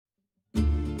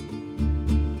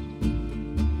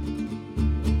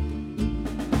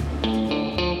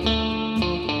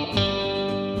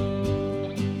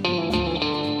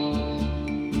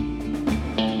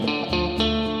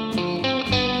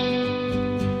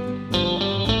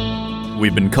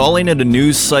We've been calling it a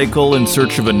news cycle in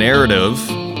search of a narrative.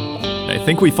 I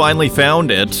think we finally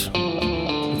found it.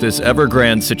 With this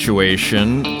Evergrande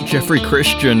situation, Jeffrey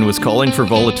Christian was calling for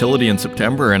volatility in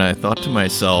September, and I thought to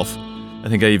myself, I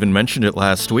think I even mentioned it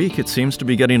last week, it seems to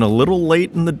be getting a little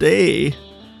late in the day.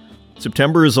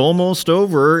 September is almost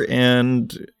over,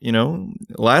 and,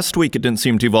 last week it didn't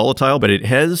seem too volatile, but it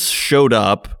has showed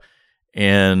up.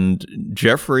 And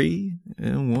Jeffrey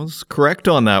was correct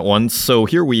on that one, so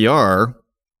here we are.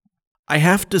 I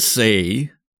have to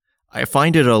say, I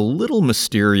find it a little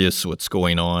mysterious what's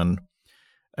going on.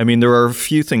 I mean, there are a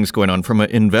few things going on. From an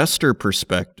investor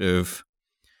perspective,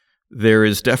 there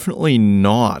is definitely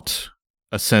not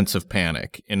a sense of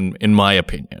panic, in my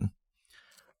opinion.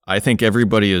 I think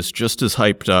everybody is just as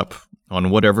hyped up on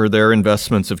whatever their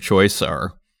investments of choice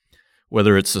are.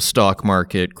 Whether it's the stock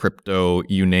market, crypto,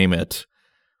 you name it.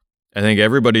 I think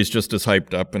everybody's just as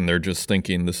hyped up, and they're just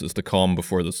thinking this is the calm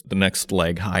before the next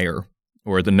leg higher,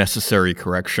 or the necessary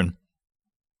correction.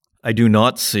 I do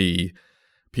not see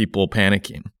people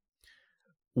panicking.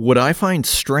 What I find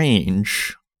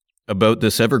strange about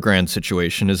this Evergrande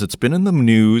situation is it's been in the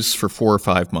news for 4 or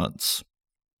 5 months.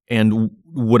 And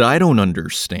what I don't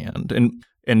understand,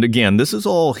 and again, this is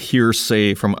all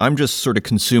hearsay from, I'm just sort of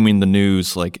consuming the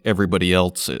news like everybody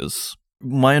else is.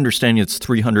 My understanding, it's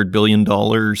 $300 billion,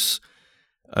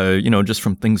 just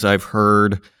from things I've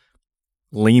heard.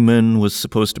 Lehman was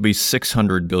supposed to be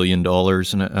 $600 billion,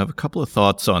 and I have a couple of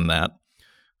thoughts on that.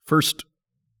 First,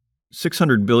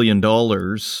 $600 billion,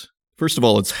 first of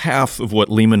all, it's half of what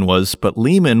Lehman was, but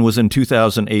Lehman was in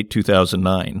 2008,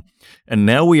 2009, and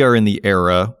now we are in the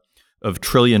era of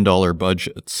trillion-dollar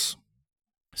budgets.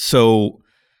 So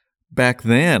back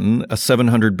then, a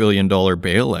 $700 billion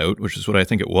bailout, which is what I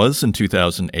think it was in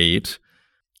 2008,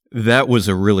 that was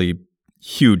a really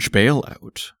huge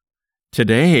bailout.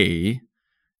 Today,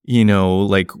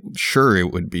 sure,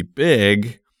 it would be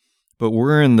big, but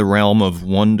we're in the realm of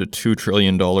 $1 to $2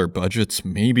 trillion budgets,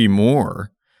 maybe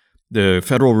more. The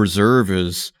Federal Reserve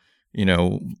is,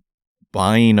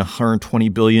 buying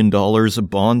 $120 billion of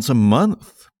bonds a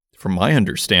month, from my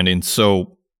understanding.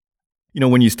 So,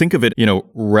 when you think of it,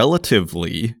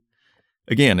 relatively,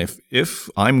 again, if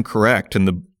I'm correct and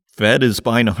the Fed is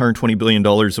buying $120 billion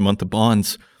a month of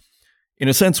bonds, in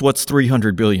a sense, what's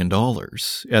 $300 billion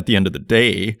at the end of the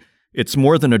day? It's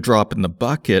more than a drop in the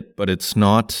bucket, but it's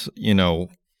not, the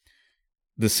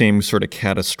same sort of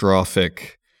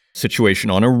catastrophic situation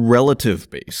on a relative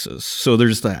basis. So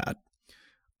there's that.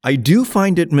 I do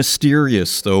find it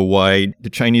mysterious, though, why the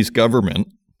Chinese government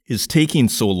is taking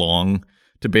so long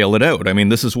to bail it out. I mean,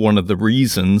 this is one of the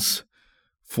reasons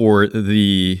for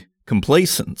the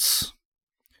complacence,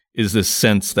 is this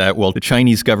sense that, the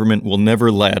Chinese government will never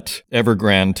let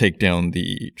Evergrande take down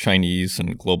the Chinese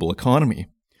and global economy.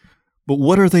 But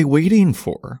what are they waiting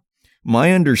for?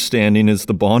 My understanding is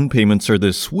the bond payments are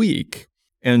this week.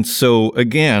 And so,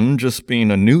 again, just being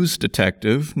a news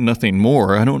detective, nothing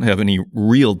more, I don't have any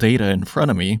real data in front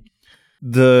of me.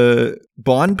 The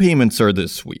bond payments are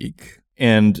this week.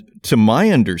 And to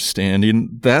my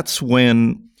understanding, that's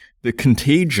when the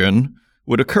contagion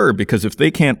would occur, because if they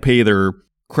can't pay their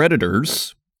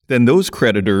creditors, then those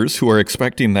creditors who are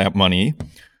expecting that money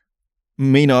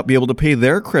may not be able to pay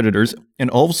their creditors, and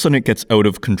all of a sudden it gets out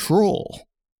of control.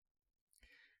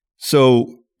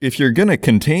 So if you're going to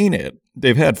contain it,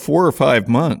 they've had 4 or 5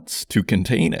 months to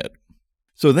contain it.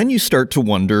 So then you start to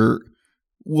wonder,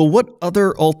 what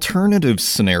other alternative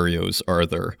scenarios are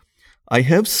there? I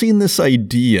have seen this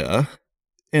idea,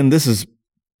 and this is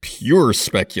pure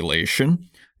speculation,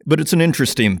 but it's an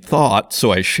interesting thought,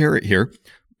 so I share it here.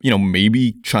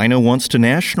 Maybe China wants to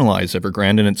nationalize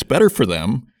Evergrande, and it's better for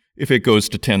them if it goes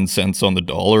to 10 cents on the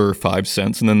dollar or 5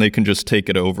 cents, and then they can just take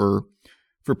it over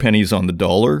for pennies on the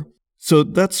dollar. So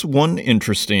that's one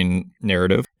interesting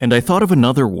narrative. And I thought of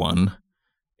another one,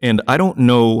 and I don't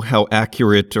know how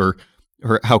accurate or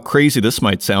how crazy this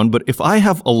might sound, but if I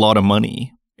have a lot of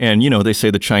money, and, they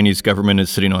say the Chinese government is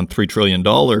sitting on $3 trillion,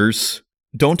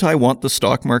 don't I want the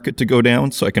stock market to go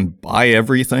down so I can buy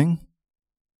everything?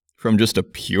 From just a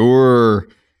pure,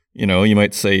 you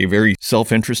might say very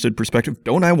self-interested perspective,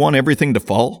 don't I want everything to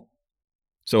fall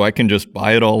so I can just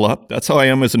buy it all up? That's how I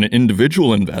am as an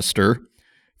individual investor.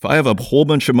 If I have a whole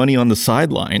bunch of money on the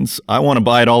sidelines, I want to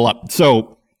buy it all up.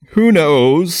 So who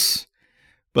knows?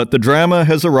 But the drama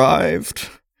has arrived.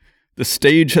 The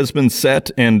stage has been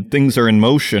set and things are in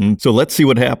motion. So let's see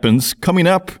what happens. Coming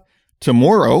up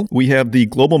tomorrow, we have the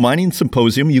Global Mining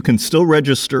Symposium. You can still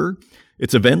register.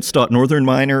 It's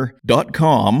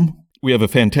events.northernminer.com. We have a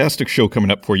fantastic show coming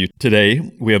up for you today.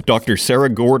 We have Dr. Sarah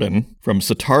Gordon from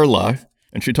Satarla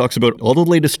and she talks about all the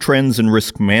latest trends in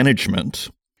risk management.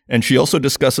 And she also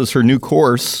discusses her new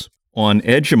course on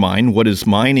Edgemine, what is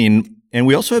mining. And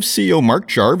we also have CEO Mark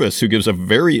Jarvis, who gives a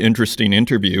very interesting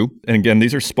interview. And again,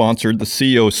 these are sponsored, the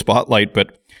CEO Spotlight,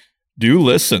 but do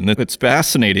listen. It's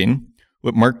fascinating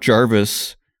what Mark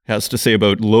Jarvis has to say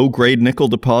about low-grade nickel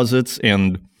deposits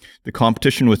and the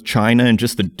competition with China and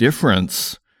just the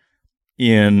difference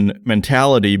in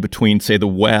mentality between, say, the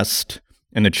West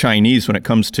and the Chinese when it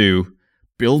comes to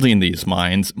building these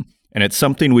mines. And it's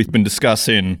something we've been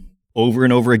discussing over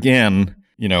and over again,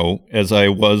 as I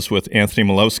was with Anthony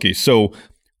Malowski. So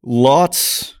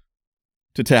lots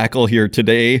to tackle here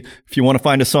today. If you want to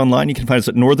find us online, you can find us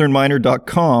at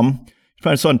northernminer.com. You can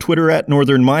find us on Twitter at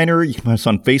Northern Miner. You can find us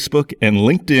on Facebook and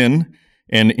LinkedIn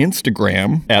and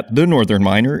Instagram at The Northern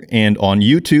Miner, and on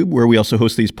YouTube, where we also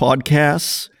host these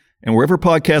podcasts, and wherever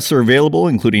podcasts are available,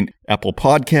 including Apple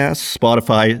Podcasts,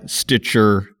 Spotify,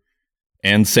 Stitcher,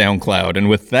 and SoundCloud. And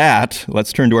with that,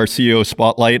 let's turn to our CEO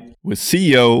Spotlight with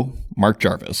CEO Mark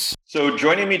Jarvis. So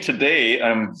joining me today,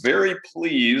 I'm very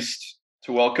pleased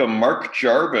to welcome Mark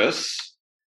Jarvis,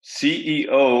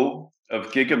 CEO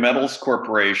of Giga Metals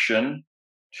Corporation,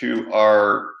 to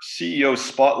our CEO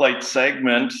Spotlight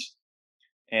segment.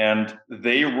 And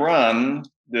they run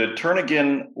the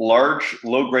Turnagain large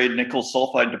low-grade nickel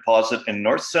sulfide deposit in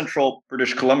north central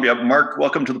British Columbia. Mark,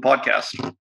 welcome to the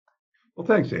podcast. Well,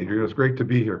 thanks, Adrian. It's great to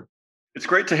be here. It's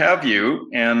great to have you.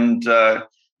 And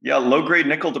low-grade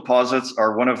nickel deposits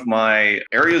are one of my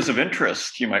areas of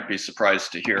interest, you might be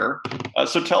surprised to hear.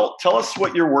 So tell us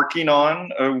what you're working on.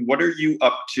 What are you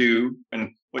up to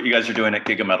and what you guys are doing at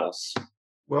Giga Metals?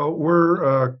 Well,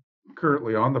 we're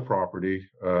currently on the property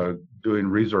doing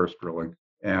resource drilling,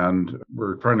 and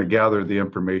we're trying to gather the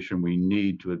information we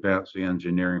need to advance the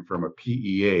engineering from a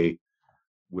PEA,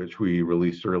 which we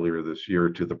released earlier this year,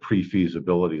 to the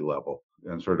pre-feasibility level,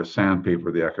 and sort of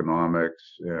sandpaper the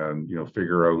economics and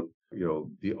figure out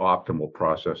the optimal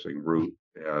processing route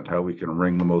and how we can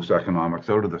wring the most economics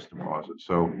out of this deposit.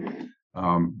 So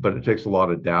but it takes a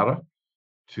lot of data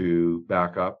to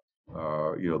back up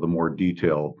the more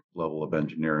detailed level of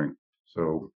engineering.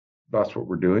 So that's what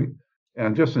we're doing.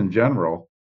 And just in general,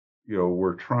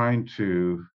 we're trying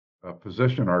to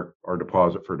position our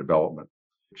deposit for development,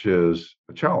 which is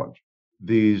a challenge.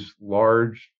 These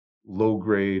large,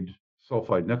 low-grade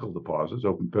sulfide nickel deposits,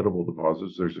 open pitable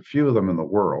deposits, there's a few of them in the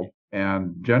world,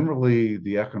 and generally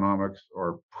the economics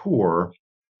are poor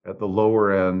at the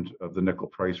lower end of the nickel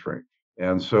price range.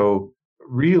 And so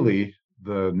really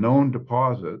the known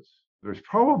deposits, there's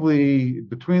probably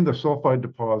between the sulfide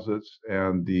deposits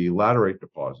and the laterite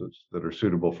deposits that are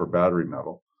suitable for battery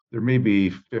metal, there may be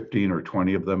 15 or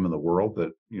 20 of them in the world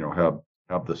that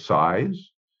have the size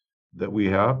that we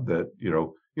have. That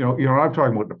I'm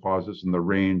talking about deposits in the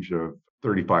range of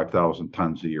 35,000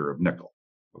 tons a year of nickel.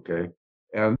 Okay,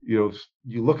 and you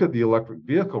look at the electric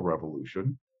vehicle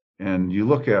revolution, and you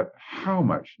look at how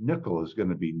much nickel is going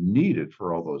to be needed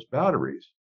for all those batteries.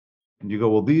 And you go,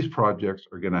 well, these projects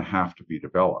are going to have to be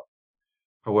developed.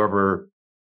 However,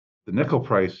 the nickel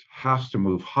price has to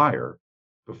move higher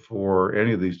before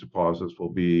any of these deposits will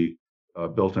be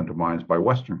built into mines by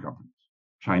Western companies.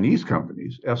 Chinese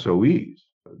companies, SOEs,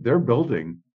 they're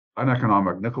building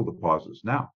uneconomic nickel deposits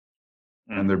now.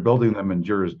 And they're building them in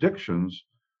jurisdictions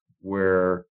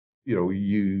where you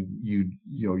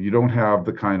don't have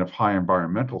the kind of high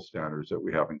environmental standards that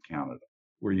we have in Canada,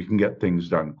 where you can get things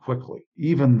done quickly,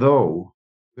 even though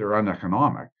they're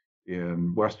uneconomic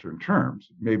in Western terms.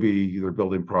 Maybe they're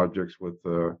building projects with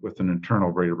an internal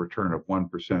rate of return of 1%,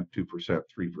 2%,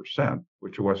 3%,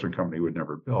 which a Western company would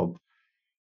never build.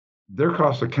 Their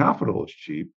cost of capital is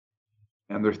cheap,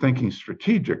 and they're thinking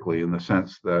strategically in the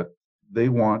sense that they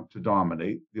want to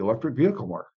dominate the electric vehicle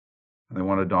market, and they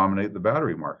want to dominate the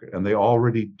battery market, and they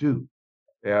already do.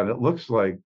 And it looks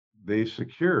like they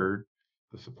secured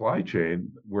the supply chain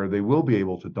where they will be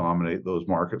able to dominate those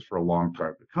markets for a long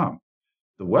time to come.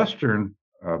 The Western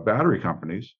battery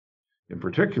companies, in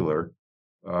particular,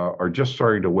 are just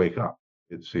starting to wake up,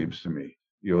 it seems to me.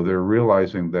 They're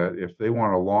realizing that if they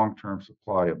want a long-term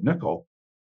supply of nickel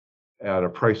at a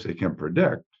price they can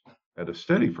predict, at a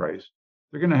steady price,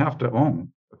 they're going to have to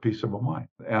own a piece of a mine.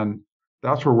 And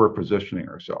that's where we're positioning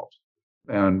ourselves.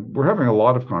 And we're having a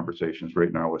lot of conversations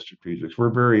right now with strategics. We're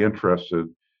very interested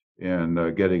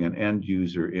in getting an end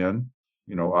user in,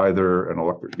 either an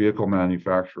electric vehicle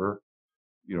manufacturer,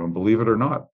 and believe it or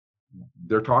not,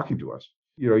 they're talking to us.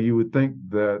 You would think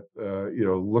that,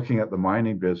 looking at the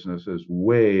mining business is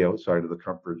way outside of the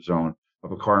comfort zone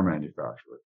of a car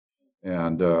manufacturer.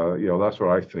 And, that's what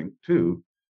I think too.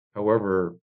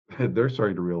 However, they're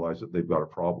starting to realize that they've got a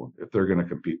problem if they're going to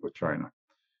compete with China.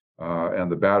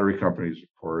 And the battery companies, of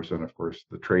course, and of course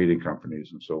the trading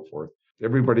companies and so forth.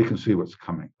 Everybody can see what's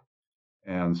coming.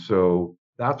 And so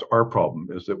that's our problem,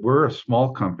 is that we're a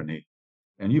small company.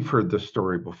 And you've heard this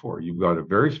story before. You've got a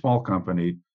very small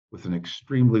company with an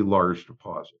extremely large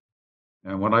deposit.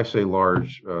 And when I say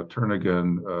large,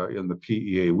 Turnagain in the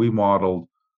PEA, we modeled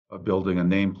building a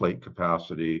nameplate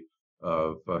capacity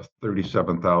of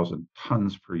 37,000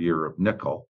 tons per year of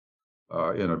nickel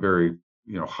in a very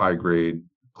high grade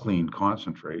clean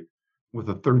concentrate with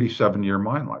a 37-year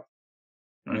mine life.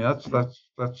 I mean,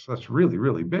 that's really,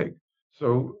 really big.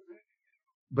 So,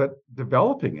 but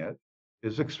developing it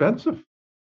is expensive.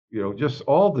 Just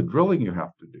all the drilling you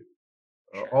have to do,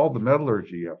 all the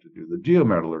metallurgy you have to do, the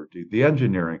geometallurgy, the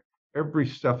engineering, every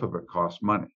step of it costs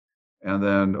money. And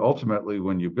then ultimately,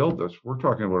 when you build this, we're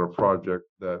talking about a project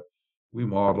that we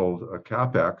modeled a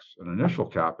capex, an initial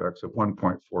capex of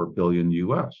 1.4 billion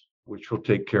US, which will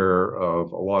take care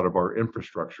of a lot of our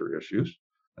infrastructure issues.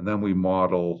 And then we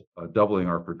modeled doubling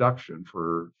our production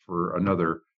for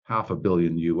another $500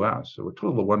 million US. So a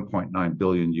total of 1.9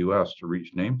 billion US to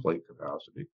reach nameplate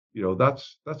capacity.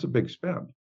 That's a big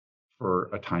spend for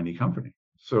a tiny company.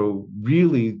 So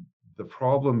really, the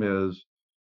problem is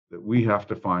that we have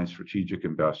to find strategic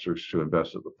investors to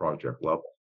invest at the project level,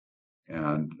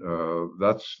 and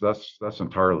that's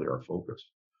entirely our focus.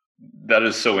 That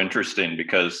is so interesting,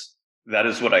 because that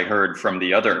is what I heard from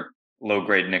the other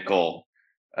low-grade nickel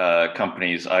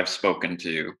companies I've spoken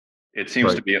to. It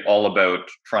seems to be all about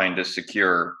trying to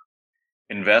secure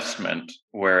investment,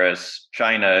 whereas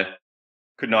China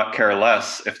could not care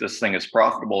less if this thing is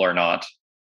profitable or not,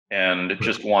 and it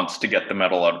just wants to get the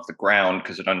metal out of the ground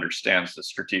because it understands the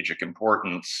strategic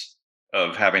importance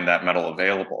of having that metal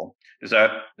available. Is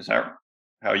that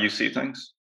how you see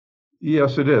things?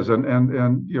 Yes, it is,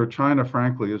 and China,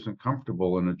 frankly, isn't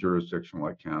comfortable in a jurisdiction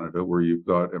like Canada, where you've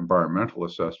got environmental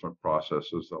assessment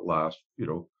processes that last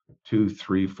 2,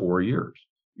 3, 4 years,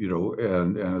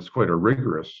 and it's quite a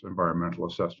rigorous environmental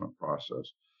assessment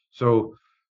process. So,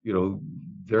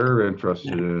 they're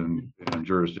interested in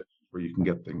jurisdictions where you can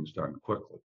get things done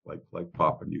quickly, like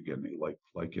Papua New Guinea,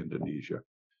 like Indonesia,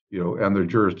 and their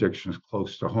jurisdictions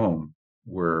close to home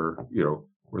where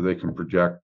they can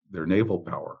project their naval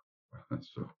power.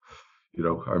 So,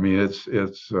 I mean, it's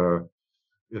a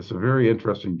very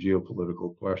interesting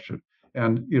geopolitical question.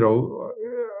 And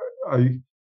I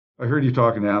heard you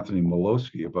talking to Anthony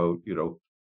Milowski about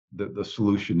the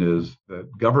solution is that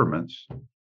governments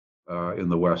in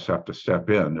the West have to step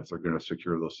in if they're going to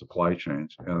secure those supply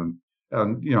chains. And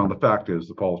the fact is,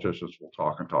 the politicians will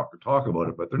talk and talk and talk about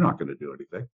it, but they're not going to do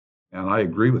anything. And I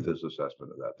agree with his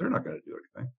assessment of that. They're not going to do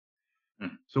anything.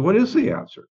 So what is the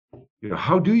answer?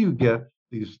 How do you get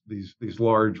these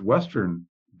large Western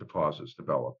deposits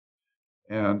developed?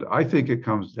 And I think it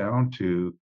comes down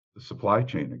to the supply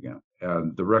chain again,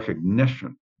 and the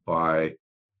recognition by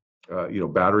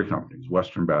battery companies,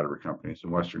 Western battery companies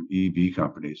and Western EV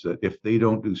companies, that if they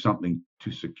don't do something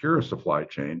to secure a supply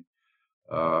chain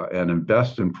and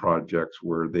invest in projects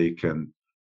where they can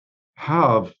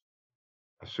have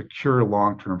a secure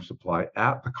long-term supply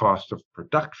at the cost of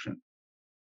production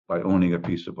by owning a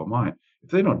piece of a mine, if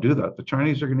they don't do that, the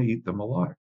Chinese are going to eat them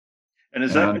alive. And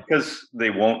is that because they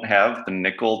won't have the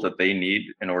nickel that they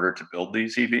need in order to build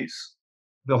these EVs?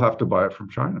 They'll have to buy it from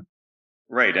China.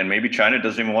 Right. And maybe China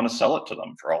doesn't even want to sell it to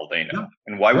them for all they know. Yeah.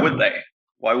 And why would they?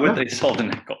 Why would they sell the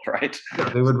nickel, right? Yeah,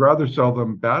 they would rather sell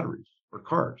them batteries or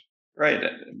cars. Right.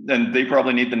 And they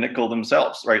probably need the nickel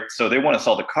themselves, right? So they want to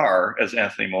sell the car, as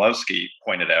Anthony Milowski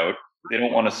pointed out. They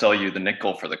don't want to sell you the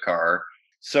nickel for the car.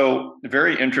 So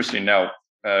very interesting. Now,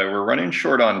 we're running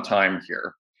short on time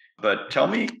here, but tell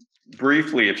me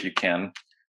briefly, if you can,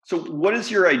 so what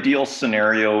is your ideal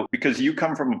scenario? Because you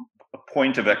come from a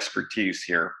point of expertise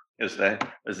here as the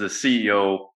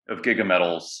CEO of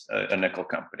Gigametals, a nickel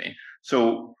company.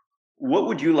 So what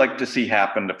would you like to see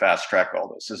happen to fast track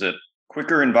all this? Is it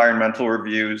quicker environmental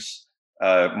reviews,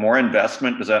 more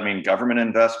investment? Does that mean government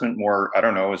investment? More, I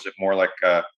don't know, is it more like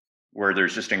where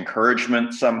there's just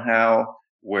encouragement somehow,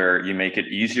 where you make it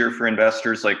easier for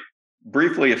investors? Like,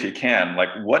 briefly, if you can, like,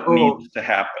 what needs to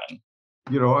happen?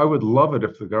 I would love it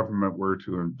if the government were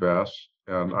to invest,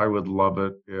 and I would love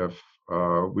it if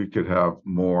we could have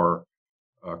more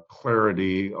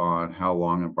clarity on how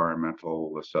long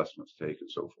environmental assessments take and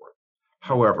so forth.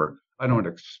 However, I don't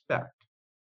expect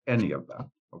any of that.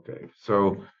 Okay,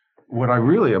 so what I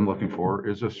really am looking for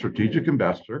is a strategic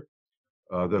investor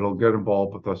that'll get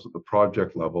involved with us at the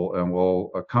project level and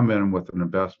will come in with an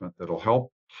investment that'll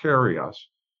help carry us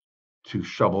to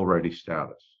shovel-ready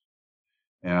status.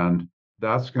 And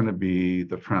that's going to be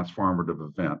the transformative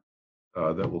event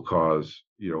that will cause,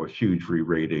 a huge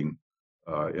re-rating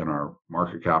in our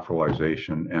market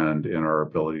capitalization and in our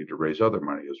ability to raise other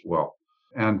money as well.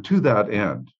 And to that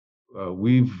end,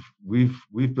 we've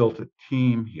built a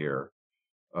team here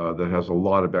that has a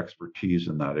lot of expertise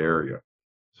in that area.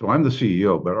 So I'm the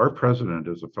CEO, but our president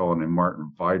is a fellow named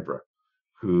Martin Vidra,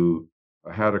 who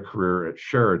had a career at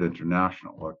Sherritt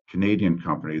International, a Canadian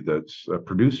company that's a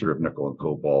producer of nickel and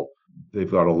cobalt.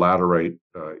 They've got a laterite,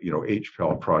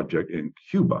 HPAL project in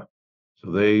Cuba.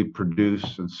 So they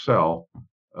produce and sell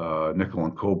nickel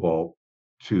and cobalt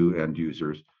to end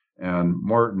users. And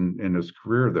Martin, in his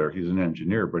career there, he's an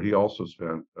engineer, but he also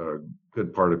spent a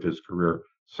good part of his career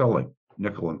selling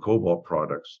nickel and cobalt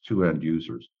products to end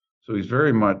users. So he's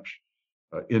very much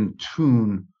in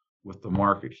tune with the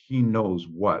market. He knows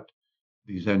what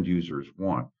these end users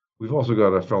want. We've also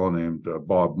got a fellow named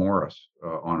Bob Morris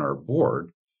on our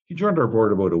board. He joined our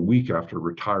board about a week after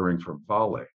retiring from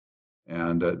Vale.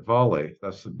 And at Vale,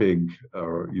 that's the big,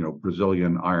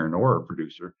 Brazilian iron ore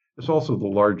producer. It's also the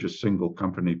largest single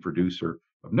company producer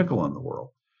of nickel in the world.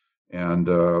 And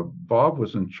Bob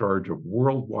was in charge of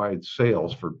worldwide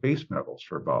sales for base metals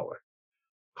for Vale: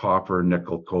 copper,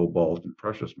 nickel, cobalt, and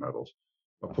precious metals,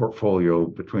 a portfolio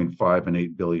between 5 and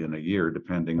 8 billion a year,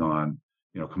 depending on,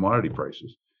 commodity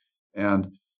prices.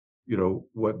 And,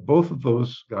 what both of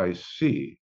those guys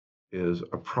see is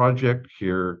a project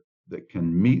here that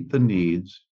can meet the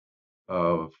needs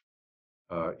of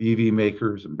EV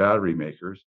makers and battery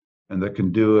makers, and that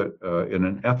can do it in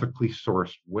an ethically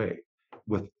sourced way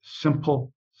with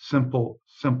simple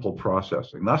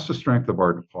processing. That's the strength of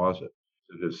our deposit.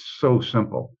 It is so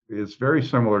simple. It's very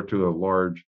similar to a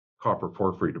large copper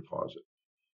porphyry deposit.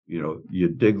 You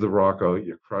dig the rock out,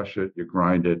 you crush it, you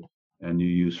grind it, and you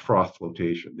use froth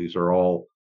flotation. These are all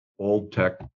old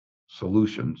tech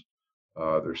solutions.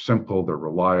 They're simple, they're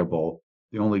reliable.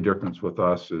 The only difference with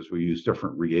us is we use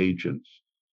different reagents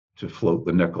to float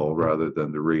the nickel rather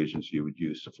than the reagents you would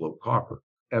use to float copper.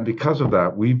 And because of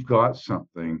that, we've got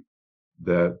something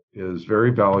that is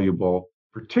very valuable,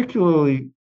 particularly,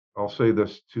 I'll say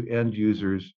this, to end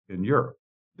users in Europe.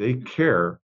 They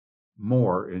care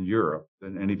more in Europe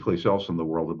than any place else in the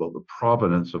world about the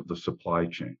provenance of the supply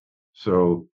chain.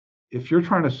 So if you're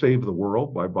trying to save the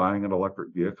world by buying an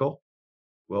electric vehicle,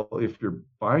 well, if you're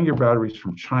buying your batteries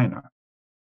from China,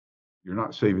 you're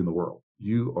not saving the world.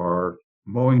 You are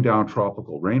mowing down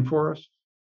tropical rainforests.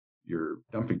 You're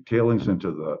dumping tailings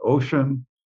into the ocean.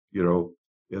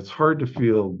 It's hard to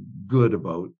feel good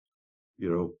about,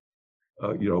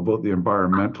 about the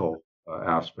environmental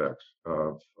aspects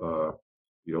of,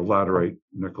 laterite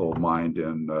nickel mined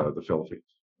in the Philippines.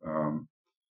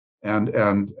 And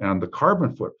the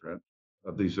carbon footprint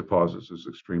of these deposits is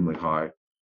extremely high.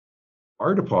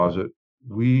 Our deposit,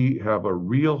 we have a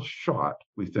real shot,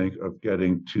 we think, of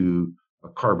getting to a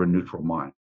carbon neutral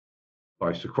mine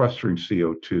by sequestering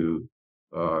CO2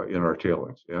 in our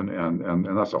tailings.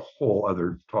 And that's a whole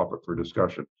other topic for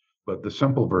discussion. But the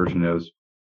simple version is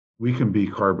we can be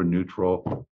carbon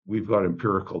neutral. We've got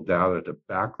empirical data to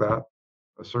back that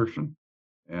assertion.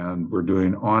 And we're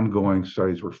doing ongoing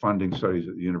studies. We're funding studies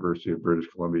at the University of British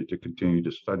Columbia to continue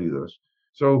to study this.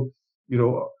 So,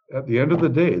 at the end of the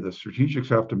day, the strategics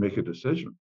have to make a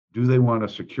decision. Do they want a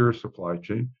secure supply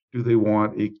chain? Do they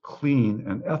want a clean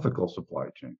and ethical supply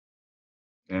chain?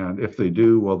 And if they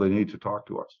do, well, they need to talk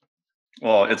to us.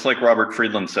 Well, it's like Robert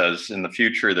Friedland says, in the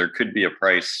future, there could be a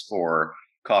price for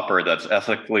copper that's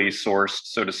ethically sourced,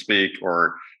 so to speak,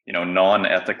 or,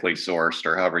 non-ethically sourced,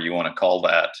 or however you want to call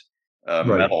that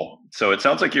metal. So it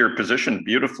sounds like you're positioned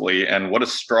beautifully, and what a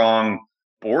strong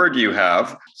board you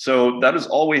have. So that is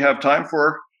all we have time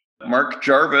for. Mark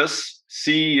Jarvis,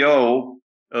 CEO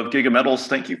of Gigametals,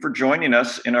 thank you for joining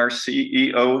us in our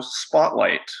CEO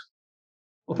Spotlight.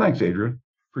 Well, thanks, Adrian.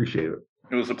 Appreciate it.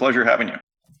 It was a pleasure having you.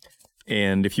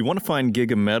 And if you want to find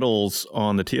Gigametals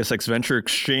on the TSX Venture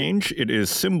Exchange, it is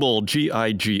symbol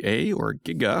GIGA or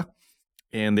Giga.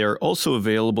 And they're also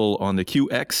available on the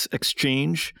QX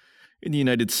Exchange in the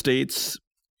United States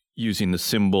using the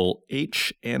symbol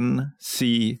HNCKF.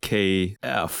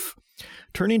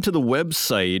 Turning to the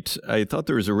website, I thought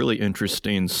there was a really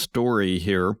interesting story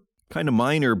here. Kind of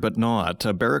minor, but not.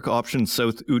 A Barrick Option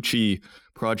South Uchi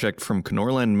project from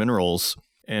Kenorland Minerals.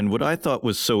 And what I thought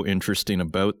was so interesting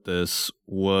about this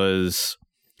was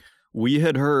we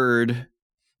had heard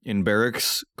in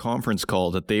Barrick's conference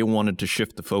call that they wanted to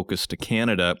shift the focus to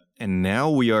Canada. And now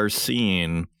we are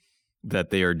seeing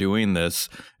that they are doing this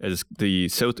as the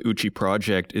South Uchi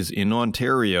project is in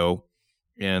Ontario.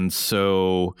 And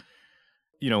so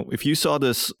if you saw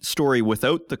this story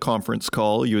without the conference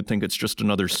call, you would think it's just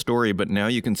another story. But now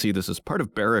you can see this as part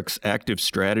of Barrick's active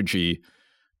strategy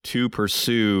to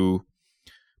pursue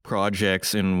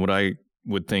projects in what I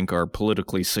would think are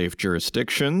politically safe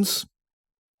jurisdictions,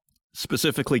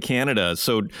 specifically Canada.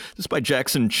 So this is by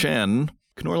Jackson Chen.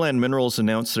 Kenorland Minerals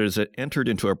announced that it has entered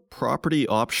into a property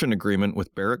option agreement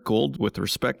with Barrick Gold with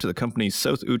respect to the company's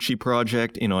South Uchi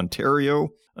project in Ontario.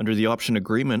 Under the option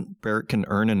agreement, Barrick can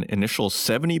earn an initial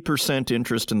 70%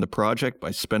 interest in the project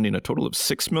by spending a total of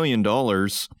 $6 million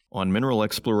on mineral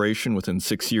exploration within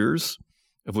 6 years,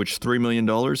 of which $3 million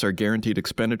are guaranteed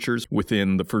expenditures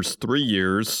within the first 3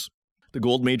 years. The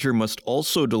gold major must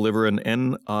also deliver an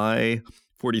NI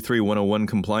 43101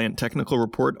 compliant technical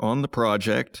report on the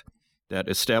project that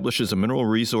establishes a mineral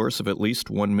resource of at least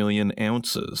 1 million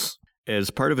ounces. As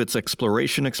part of its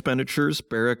exploration expenditures,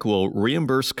 Barrick will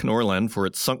reimburse Kenorland for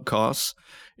its sunk costs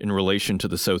in relation to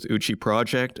the South Uchi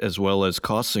project, as well as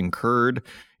costs incurred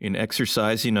in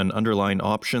exercising an underlying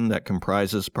option that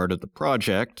comprises part of the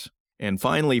project. And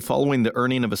finally, following the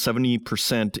earning of a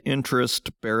 70% interest,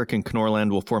 Barrick and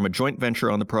Kenorland will form a joint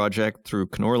venture on the project through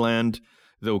Kenorland,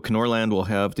 though Kenorland will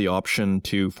have the option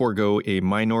to forego a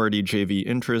minority JV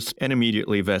interest and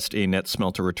immediately vest a net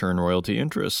smelter return royalty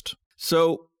interest.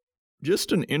 So,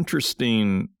 just an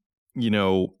interesting,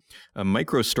 a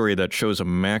micro story that shows a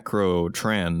macro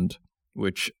trend,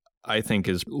 which I think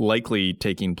is likely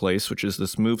taking place, which is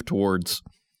this move towards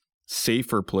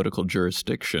safer political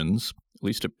jurisdictions, at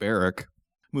least at Barrick.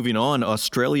 Moving on,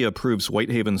 Australia approves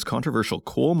Whitehaven's controversial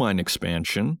coal mine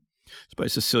expansion. It's by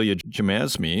Cecilia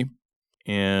Jamasmy.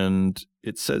 And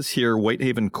it says here,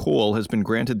 Whitehaven Coal has been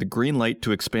granted the green light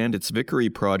to expand its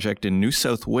Vickery project in New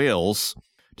South Wales,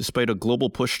 despite a global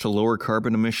push to lower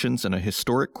carbon emissions and a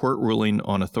historic court ruling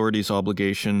on authorities'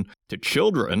 obligation to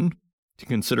children to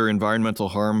consider environmental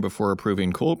harm before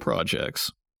approving coal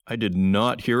projects. I did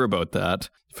not hear about that.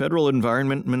 Federal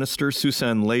Environment Minister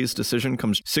Susan Lay's decision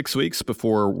comes 6 weeks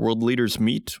before world leaders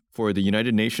meet for the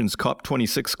United Nations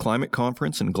COP26 climate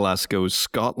conference in Glasgow,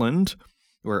 Scotland,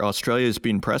 where Australia is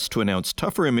being pressed to announce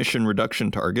tougher emission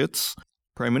reduction targets.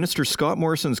 Prime Minister Scott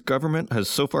Morrison's government has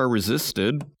so far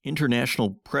resisted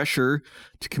international pressure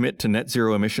to commit to net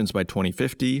zero emissions by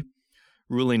 2050,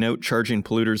 ruling out charging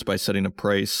polluters by setting a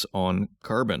price on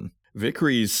carbon.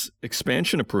 Vickery's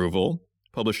expansion approval,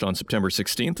 published on September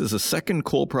 16th, is the second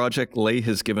coal project Lay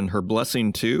has given her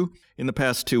blessing to in the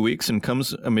past 2 weeks and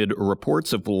comes amid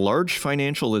reports of large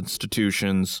financial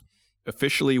institutions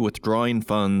officially withdrawing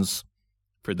funds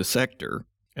for the sector.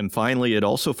 And finally, it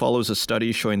also follows a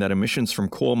study showing that emissions from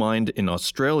coal mined in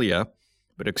Australia,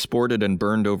 but exported and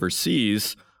burned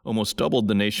overseas, almost doubled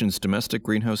the nation's domestic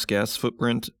greenhouse gas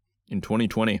footprint in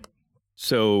 2020.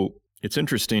 So it's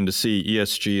interesting to see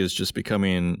ESG is just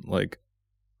becoming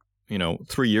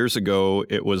 3 years ago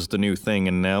it was the new thing,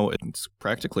 and now it's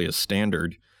practically a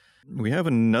standard. We have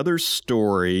another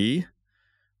story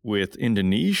with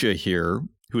Indonesia here,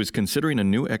 who is considering a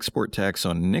new export tax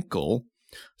on nickel.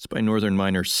 It's by Northern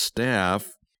Miners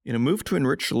staff. In a move to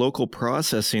enrich local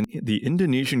processing, the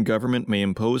Indonesian government may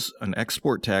impose an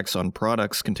export tax on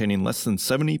products containing less than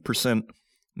 70%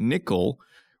 nickel,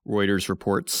 Reuters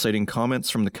reports, citing comments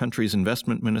from the country's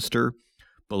investment minister,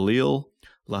 Balil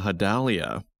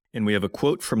Lahadalia. And we have a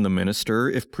quote from the minister: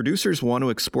 "If producers want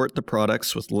to export the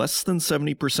products with less than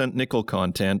 70% nickel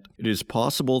content, it is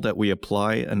possible that we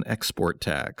apply an export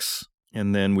tax."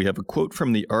 And then we have a quote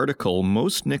from the article: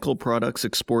 "Most nickel products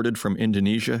exported from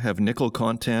Indonesia have nickel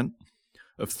content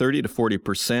of 30 to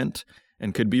 40%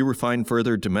 and could be refined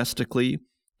further domestically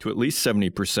to at least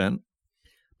 70%,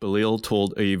 Balil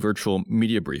told a virtual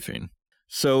media briefing.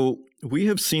 So we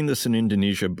have seen this in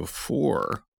Indonesia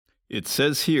before. It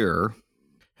says here,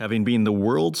 having been the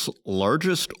world's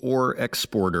largest ore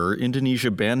exporter, Indonesia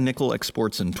banned nickel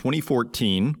exports in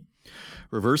 2014,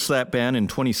 reversed that ban in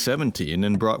 2017,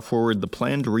 and brought forward the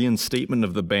planned reinstatement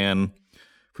of the ban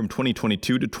from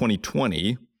 2022 to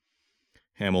 2020,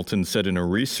 Hamilton said in a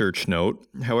research note.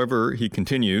 However, he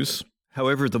continues,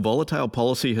 however, the volatile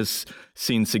policy has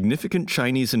seen significant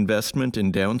Chinese investment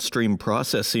in downstream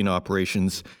processing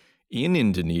operations in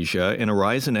Indonesia and a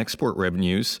rise in export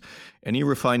revenues. Any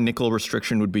refined nickel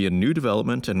restriction would be a new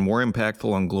development and more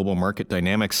impactful on global market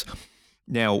dynamics.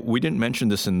 Now, we didn't mention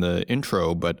this in the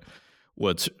intro, but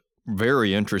what's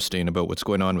very interesting about what's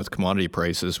going on with commodity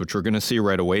prices, which we're going to see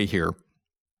right away here,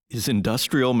 is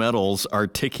industrial metals are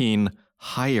ticking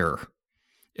higher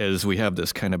as we have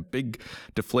this kind of big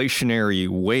deflationary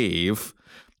wave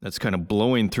that's kind of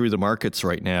blowing through the markets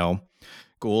right now.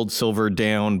 Gold, silver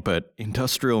down, but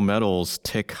industrial metals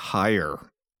tick higher.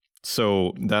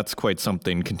 So that's quite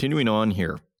something. Continuing on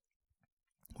here,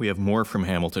 we have more from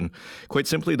Hamilton. Quite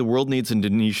simply, the world needs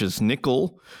Indonesia's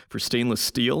nickel for stainless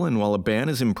steel, and while a ban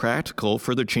is impractical,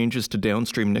 further changes to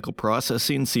downstream nickel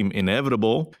processing seem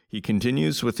inevitable. He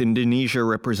continues, with Indonesia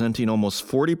representing almost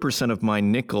 40% of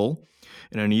mined nickel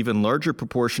and an even larger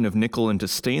proportion of nickel into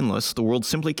stainless, the world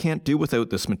simply can't do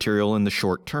without this material in the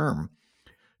short term.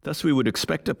 Thus, we would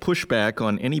expect a pushback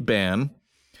on any ban.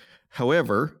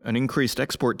 However, an increased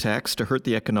export tax to hurt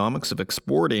the economics of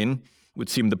exporting would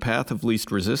seem the path of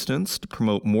least resistance to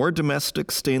promote more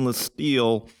domestic stainless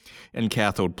steel and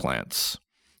cathode plants.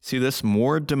 See this?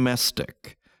 More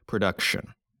domestic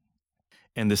production.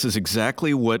 And this is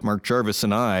exactly what Mark Jarvis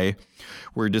and I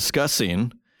were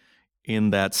discussing in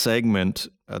that segment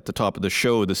at the top of the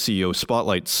show, the CEO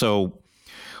Spotlight. So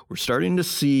we're starting to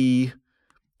see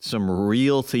some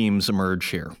real themes emerge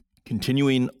here.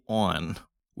 Continuing on,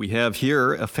 we have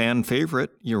here a fan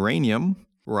favorite, uranium.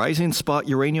 Rising spot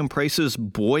uranium prices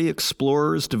buoy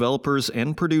explorers, developers,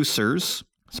 and producers.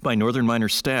 It's by Northern Miner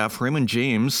staff. Raymond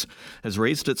James has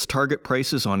raised its target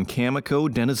prices on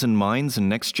Cameco, Denison Mines,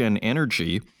 and NextGen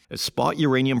Energy, as spot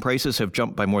uranium prices have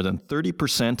jumped by more than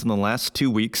 30% in the last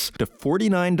 2 weeks to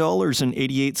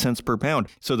 $49.88 per pound.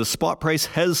 So the spot price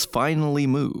has finally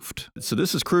moved. So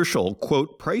this is crucial.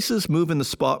 Quote, prices move in the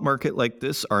spot market like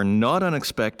this are not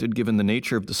unexpected given the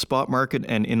nature of the spot market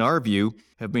and, in our view,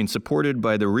 have been supported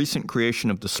by the recent creation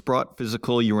of the Sprott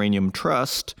Physical Uranium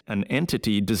Trust, an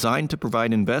entity designed to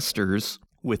provide investors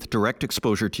with direct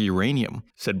exposure to uranium,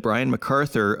 said Brian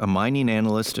MacArthur, a mining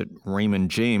analyst at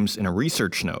Raymond James, in a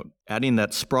research note, adding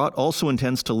that Sprott also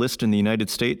intends to list in the United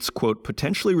States, quote,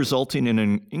 potentially resulting in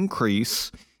an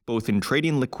increase both in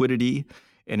trading liquidity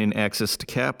and in access to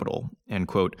capital, end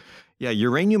quote. Yeah,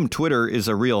 uranium Twitter is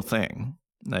a real thing.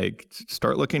 Like,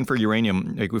 start looking for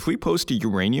uranium. Like, if we post a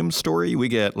uranium story, we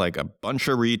get like a bunch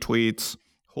of retweets,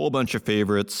 whole bunch of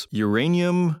favorites.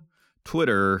 Uranium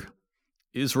Twitter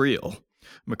is real.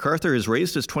 MacArthur has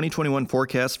raised his 2021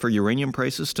 forecast for uranium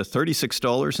prices to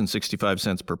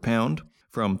 $36.65 per pound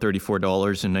from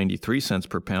 $34.93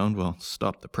 per pound. Well,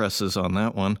 stop the presses on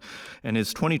that one. And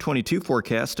his 2022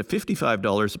 forecast to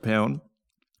 $55 a pound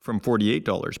from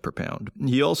 $48 per pound.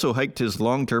 He also hiked his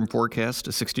long-term forecast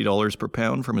to $60 per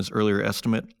pound from his earlier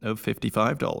estimate of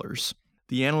 $55.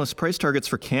 The analyst price targets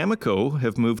for Cameco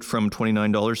have moved from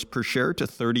 $29 per share to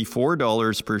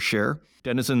 $34 per share,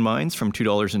 Denison Mines from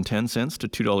 $2.10 to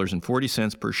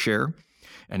 $2.40 per share,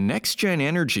 and NextGen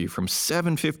Energy from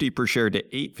 $7.50 per share to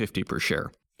 $8.50 per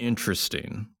share.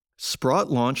 Interesting. Sprott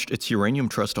launched its uranium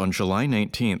trust on July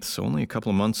 19th, so only a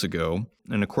couple of months ago,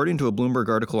 and according to a Bloomberg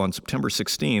article on September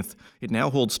 16th, it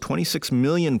now holds 26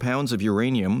 million pounds of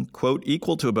uranium, quote,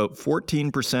 equal to about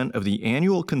 14% of the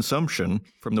annual consumption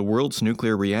from the world's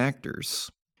nuclear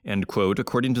reactors. End quote.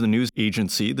 According to the news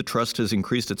agency, the trust has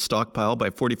increased its stockpile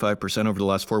by 45% over the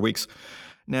last 4 weeks.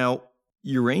 Now,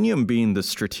 uranium being the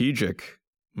strategic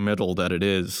metal that it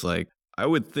is, like, I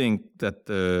would think that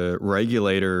the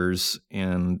regulators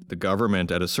and the government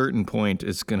at a certain point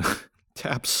is going to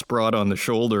tap Sprott on the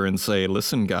shoulder and say,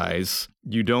 listen, guys,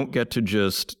 you don't get to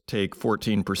just take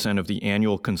 14% of the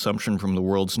annual consumption from the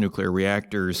world's nuclear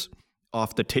reactors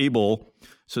off the table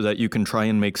so that you can try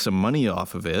and make some money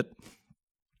off of it.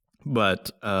 But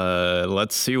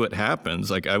let's see what happens.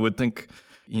 Like, I would think,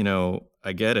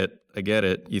 I get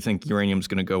it. You think uranium's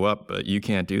going to go up, but you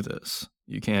can't do this.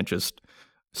 You can't just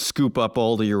scoop up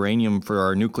all the uranium for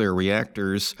our nuclear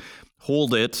reactors,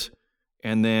 hold it,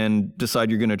 and then decide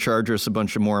you're going to charge us a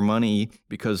bunch of more money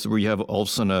because we have all of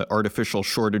a sudden an artificial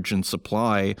shortage in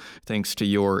supply thanks to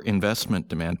your investment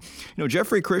demand.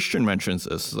 Jeffrey Christian mentions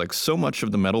this, like so much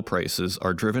of the metal prices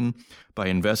are driven by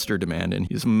investor demand, and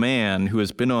he's a man who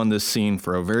has been on this scene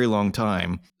for a very long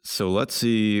time. So let's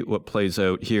see what plays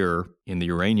out here in the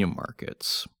uranium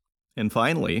markets. And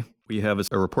finally, we have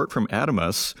a report from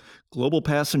Adamas. Global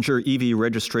passenger EV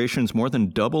registrations more than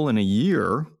double in a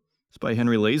year. It's by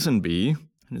Henry Lazenby.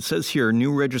 And it says here,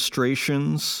 new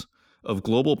registrations of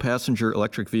global passenger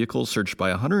electric vehicles surged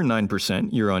by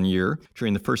 109% year on year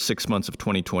during the first 6 months of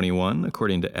 2021,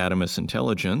 according to Adamas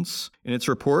Intelligence. In its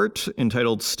report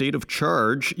entitled State of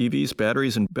Charge, EVs,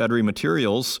 Batteries, and Battery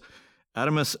Materials,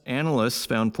 Adamas analysts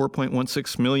found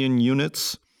 4.16 million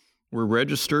units were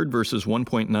registered versus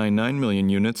 1.99 million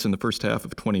units in the first half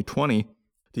of 2020.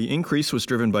 The increase was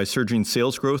driven by surging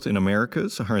sales growth in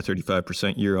Americas,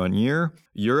 135% year-on-year,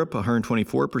 Europe,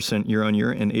 124%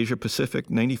 year-on-year, and Asia-Pacific,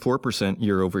 94%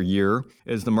 year-over-year,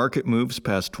 as the market moves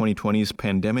past 2020's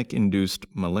pandemic-induced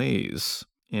malaise.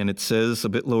 And it says a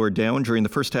bit lower down, during the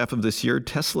first half of this year,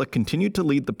 Tesla continued to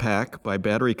lead the pack by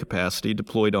battery capacity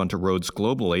deployed onto roads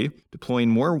globally, deploying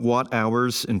more watt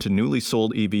hours into newly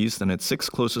sold EVs than its 6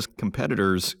 closest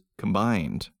competitors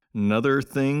combined. Another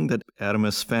thing that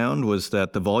Adamus found was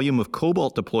that the volume of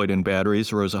cobalt deployed in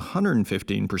batteries rose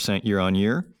 115% year on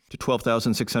year to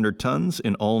 12,600 tons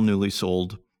in all newly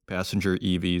sold passenger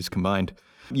EVs combined.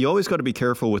 You always got to be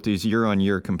careful with these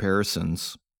year-on-year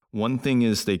comparisons. One thing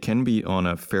is they can be on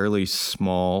a fairly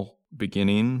small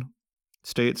beginning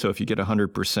state. So if you get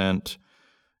 100%,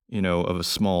 of a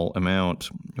small amount,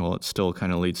 well, it still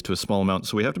kind of leads to a small amount.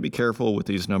 So we have to be careful with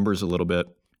these numbers a little bit.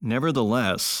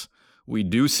 Nevertheless, we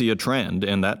do see a trend,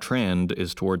 and that trend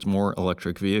is towards more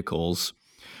electric vehicles.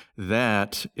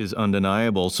 That is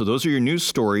undeniable. So those are your news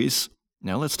stories.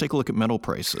 Now let's take a look at metal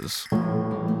prices.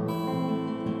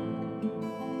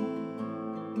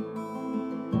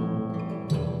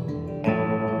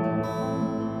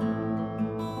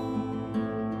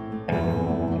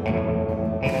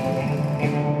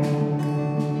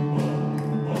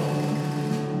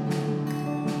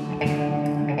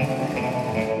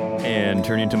 And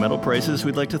turning to metal prices,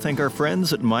 we'd like to thank our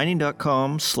friends at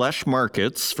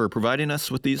mining.com/markets for providing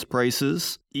us with these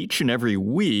prices each and every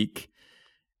week.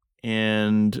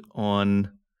 And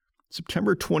on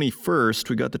September 21st,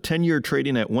 we got the 10-year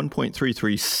trading at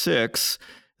 1.336.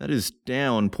 That is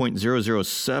down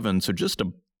 0.007, so just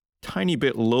a tiny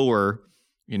bit lower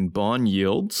in bond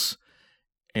yields.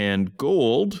 And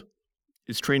gold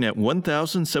is trading at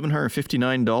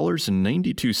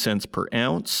 $1,759.92 per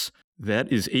ounce.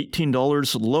 That is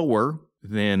 $18 lower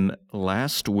than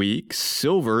last week.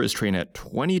 Silver is trading at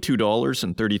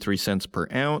 $22.33 per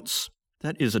ounce.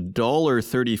 That is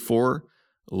 $1.34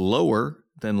 lower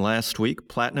than last week.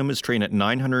 Platinum is trading at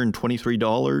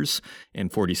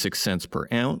 $923.46 per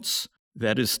ounce.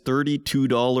 That is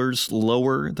 $32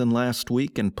 lower than last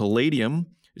week. And palladium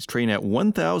is trading at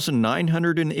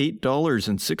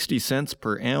 $1,908.60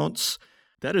 per ounce.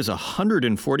 That is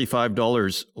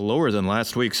 $145 lower than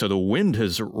last week. So the wind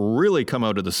has really come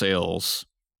out of the sails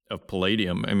of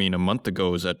palladium. I mean, a month ago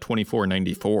it was at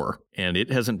 $24.94, and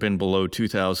it hasn't been below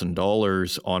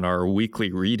 $2,000 on our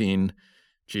weekly reading,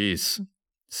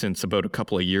 since about a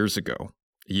couple of years ago,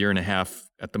 a year and a half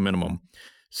at the minimum.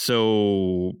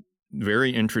 So very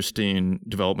interesting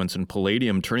developments in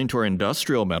palladium. Turning to our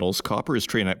industrial metals, copper is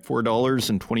trading at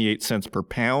 $4.28 per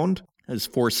pound. That is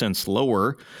 4 cents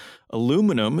lower.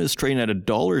 Aluminum is trading at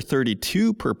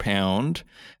 $1.32 per pound.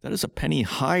 That is a penny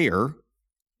higher.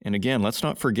 And again, let's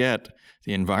not forget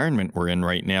the environment we're in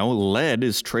right now. Lead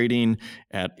is trading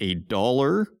at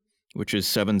 $1, which is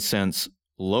 7 cents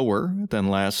lower than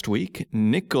last week.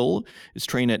 Nickel is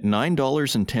trading at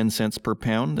 $9.10 per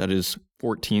pound. That is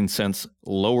 14 cents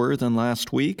lower than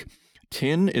last week.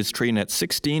 Tin is trading at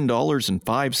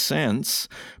 $16.05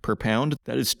 per pound.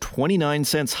 That is 29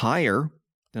 cents higher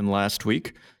than last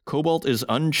week. Cobalt is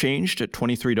unchanged at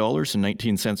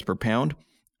 $23.19 per pound.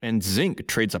 And zinc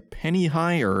trades a penny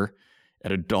higher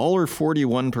at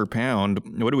 $1.41 per pound.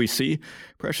 What do we see?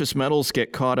 Precious metals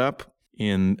get caught up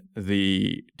in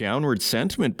the downward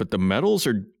sentiment, but the metals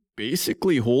are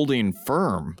basically holding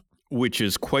firm, which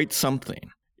is quite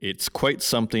something. It's quite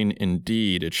something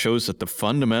indeed. It shows that the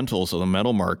fundamentals of the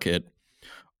metal market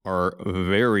are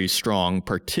very strong,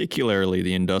 particularly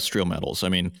the industrial metals. I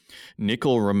mean,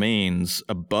 nickel remains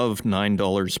above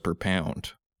 $9 per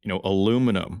pound.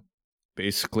 Aluminum,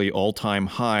 basically all-time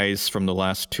highs from the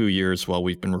last 2 years while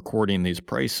we've been recording these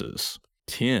prices.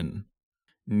 Tin,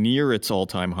 near its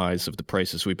all-time highs of the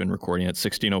prices we've been recording at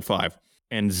 $16.05.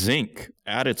 And zinc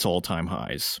at its all-time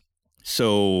highs.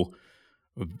 So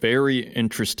very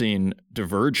interesting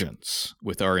divergence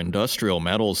with our industrial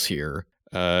metals here.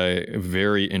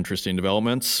 Very interesting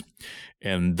developments.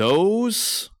 And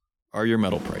those are your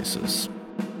metal prices.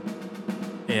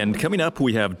 And coming up,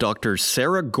 we have Dr.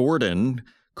 Sarah Gordon,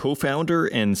 co-founder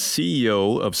and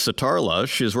CEO of Satarla.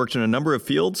 She has worked in a number of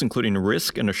fields, including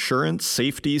risk and assurance,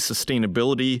 safety,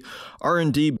 sustainability,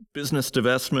 R&D, business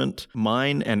divestment,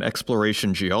 mine and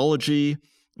exploration geology.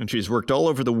 And she's worked all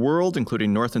over the world,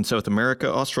 including North and South America,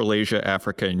 Australasia,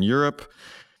 Africa, and Europe.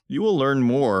 You will learn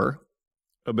more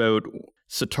about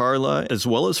Satarla, as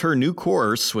well as her new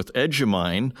course with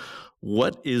Edgemine,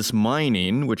 What is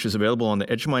Mining, which is available on the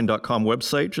edgemine.com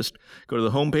website. Just go to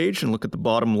the homepage and look at the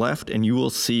bottom left, and you will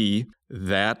see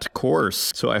that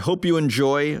course. So I hope you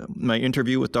enjoy my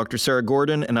interview with Dr. Sarah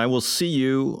Gordon, and I will see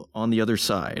you on the other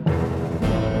side.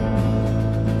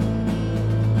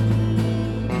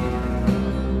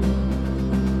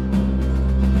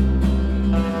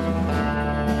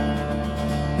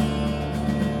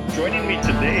 Joining me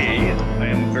today, I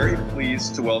am very pleased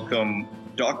pleased to welcome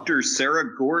Dr.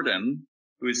 Sarah Gordon,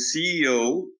 who is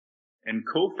CEO and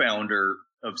co-founder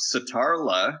of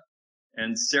Satarla.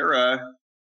 And Sarah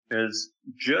has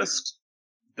just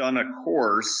done a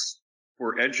course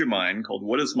for Edumine called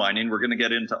What is Mining? We're going to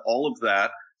get into all of that.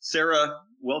 Sarah,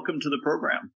 welcome to the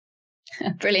program.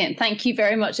 Brilliant. Thank you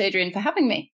very much, Adrian, for having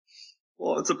me.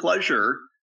 Well, it's a pleasure.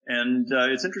 And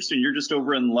it's interesting, you're just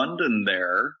over in London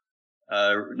there,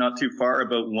 not too far,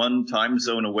 about one time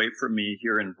zone away from me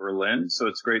here in Berlin. So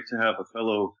it's great to have a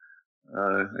fellow,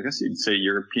 I guess you'd say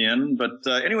European. But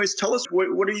anyways, tell us,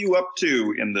 what are you up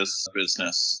to in this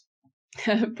business?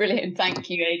 Brilliant. Thank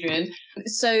you, Adrian.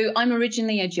 So I'm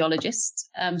originally a geologist.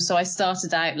 So I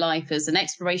started out life as an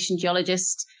exploration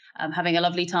geologist, having a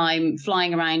lovely time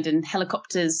flying around in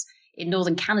helicopters in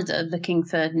northern Canada looking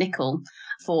for nickel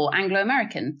for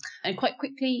Anglo-American. And quite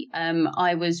quickly,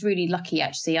 I was really lucky,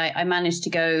 actually. I managed to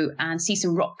go and see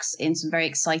some rocks in some very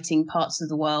exciting parts of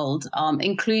the world,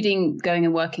 including going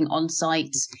and working on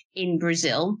site in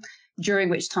Brazil, during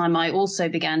which time I also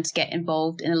began to get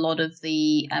involved in a lot of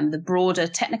the broader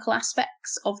technical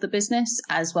aspects of the business,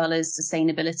 as well as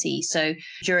sustainability. So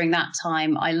during that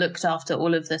time, I looked after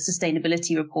all of the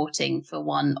sustainability reporting for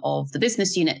one of the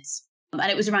business units. And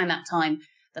it was around that time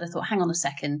that I thought, hang on a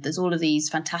second, there's all of these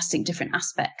fantastic different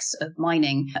aspects of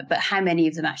mining, but how many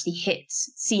of them actually hit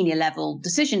senior level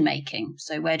decision making?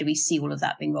 So where do we see all of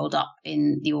that being rolled up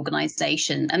in the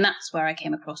organization? And that's where I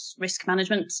came across risk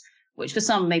management, which for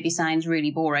some maybe sounds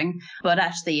really boring, but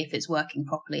actually if it's working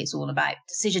properly, it's all about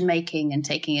decision making and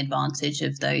taking advantage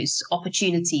of those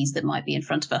opportunities that might be in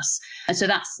front of us. And so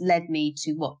that's led me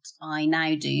to what I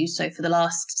now do. So for the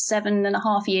last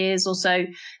 7.5 years or so,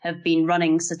 have been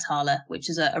running Satarla, which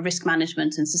is a risk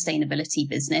management and sustainability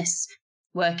business,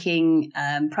 working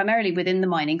primarily within the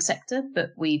mining sector, but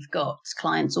we've got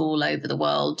clients all over the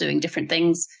world doing different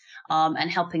things.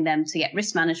 And helping them to get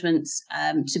risk management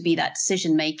to be that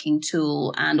decision-making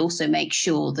tool, and also make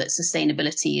sure that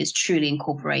sustainability is truly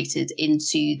incorporated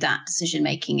into that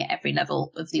decision-making at every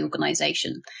level of the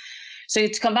organization. So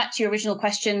to come back to your original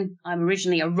question, I'm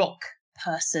originally a rock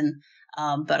person,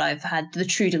 but I've had the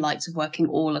true delights of working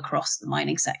all across the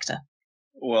mining sector.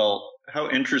 Well, how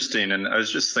interesting. And I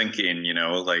was just thinking,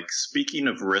 like, speaking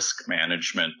of risk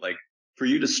management, like for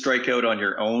you to strike out on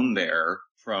your own there,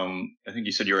 from, I think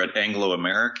you said you were at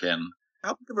Anglo-American.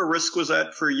 How big of a risk was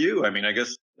that for you? I mean, I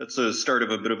guess that's the start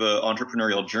of a bit of an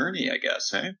entrepreneurial journey, I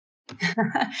guess, eh?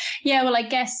 Yeah, well, I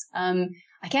guess,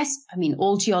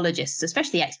 all geologists,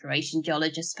 especially exploration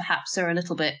geologists, perhaps are a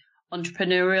little bit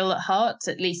entrepreneurial at heart.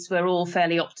 At least we're all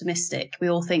fairly optimistic. We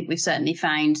all think we've certainly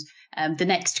found the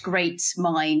next great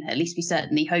mine. At least we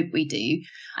certainly hope we do.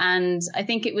 And I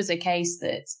think it was a case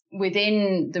that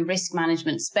within the risk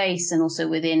management space and also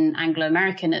within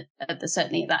Anglo-American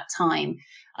certainly at that time,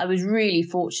 I was really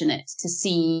fortunate to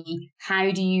see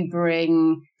how do you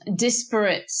bring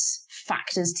disparate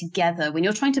factors together when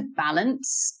you're trying to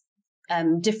balance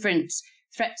different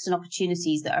threats and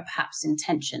opportunities that are perhaps in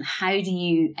tension. How do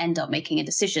you end up making a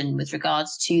decision with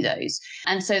regards to those?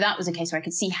 And so that was a case where I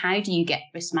could see how do you get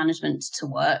risk management to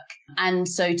work? And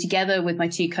so together with my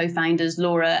two co-founders,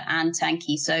 Laura and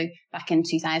Tanki, so back in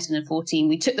 2014,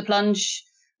 we took the plunge.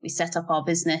 We set up our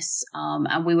business,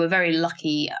 and we were very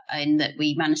lucky in that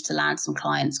we managed to land some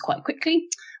clients quite quickly,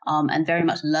 and very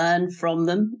much learn from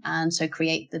them, and so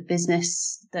create the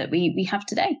business that we have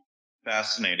today.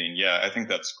 Fascinating. Yeah, I think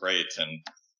that's great. And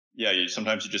yeah,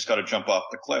 sometimes you just got to jump off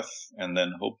the cliff and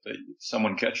then hope that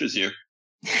someone catches you.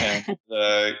 And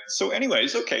so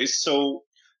anyways, okay, so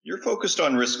you're focused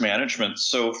on risk management.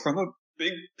 So from a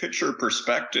big picture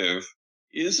perspective,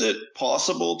 is it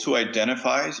possible to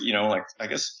identify, like, I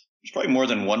guess there's probably more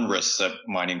than one risk that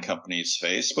mining companies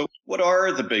face, but what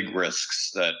are the big risks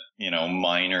that,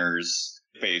 miners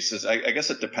face? I guess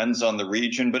it depends on the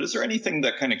region, but is there anything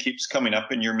that kind of keeps coming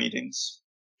up in your meetings?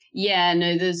 Yeah,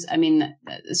 no,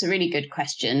 that's a really good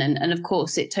question. And of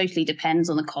course, it totally depends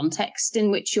on the context in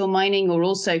which you're mining, or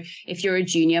also if you're a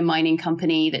junior mining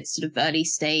company that's sort of early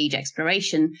stage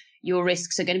exploration, your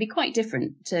risks are going to be quite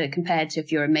different compared to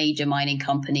if you're a major mining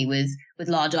company with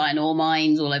large iron ore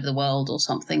mines all over the world or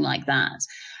something like that.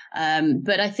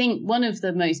 But I think one of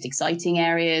the most exciting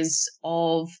areas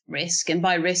of risk, and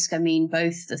by risk, I mean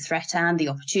both the threat and the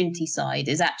opportunity side,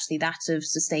 is actually that of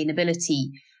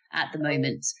sustainability at the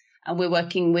moment. And we're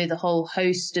working with a whole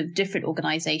host of different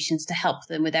organizations to help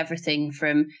them with everything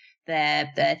from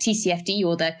their TCFD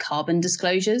or their carbon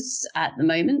disclosures at the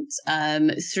moment,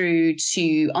 through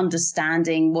to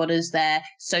understanding what is their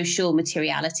social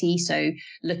materiality. So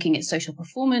looking at social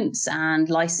performance and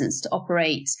license to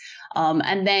operate,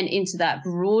 and then into that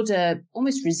broader,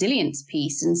 almost resilience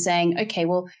piece and saying, okay,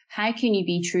 well, how can you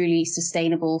be truly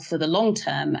sustainable for the long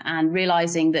term, and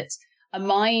realizing that a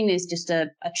mine is just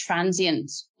a transient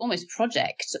almost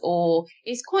project, or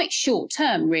is quite short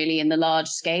term really in the large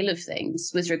scale of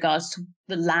things with regards to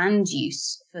the land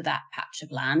use for that patch of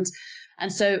land.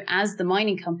 And so as the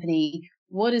mining company,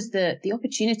 what is the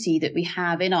opportunity that we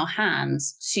have in our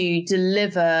hands to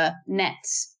deliver net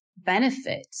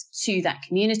benefit to that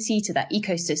community, to that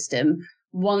ecosystem,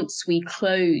 once we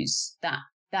close that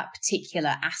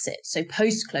particular asset? So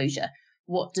post closure,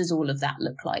 what does all of that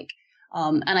look like?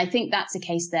 And I think that's a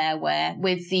case there where,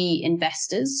 with the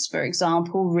investors, for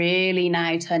example, really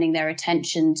now turning their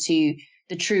attention to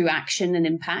the true action and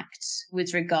impact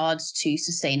with regards to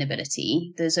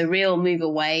sustainability. There's a real move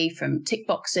away from tick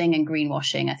boxing and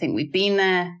greenwashing. I think we've been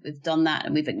there, we've done that,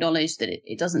 and we've acknowledged that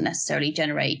it doesn't necessarily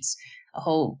generate a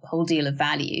whole deal of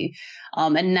value.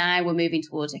 And now we're moving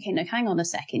towards, okay, no, hang on a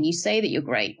second. You say that you're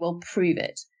great. Well, prove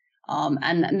it.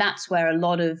 And that's where a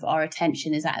lot of our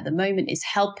attention is at the moment, is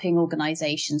helping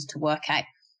organizations to work out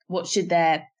what should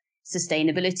their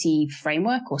sustainability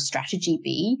framework or strategy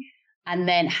be, and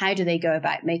then how do they go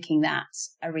about making that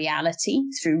a reality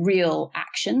through real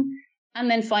action. And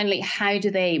then finally, how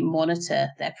do they monitor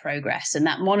their progress? And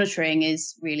that monitoring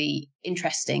is really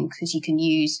interesting because you can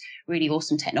use really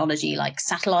awesome technology like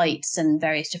satellites and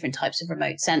various different types of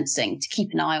remote sensing to keep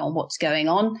an eye on what's going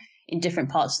on in different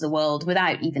parts of the world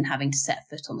without even having to set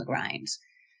foot on the ground.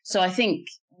 So I think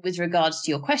with regards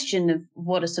to your question of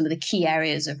what are some of the key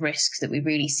areas of risks that we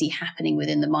really see happening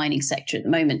within the mining sector at the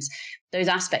moment, those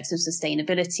aspects of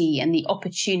sustainability and the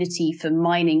opportunity for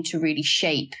mining to really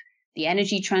shape the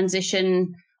energy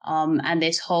transition, and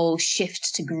this whole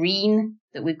shift to green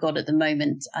that we've got at the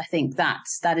moment, I think that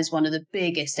is one of the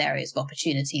biggest areas of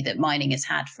opportunity that mining has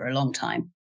had for a long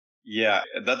time. Yeah,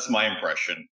 that's my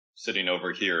impression. Sitting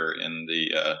over here in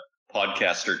the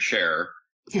podcaster chair,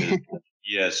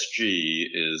 ESG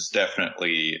is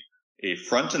definitely a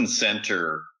front and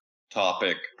center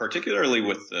topic, particularly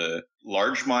with the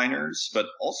large miners, but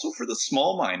also for the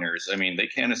small miners. I mean, they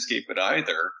can't escape it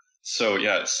either. So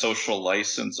yeah, social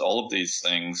license, all of these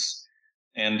things.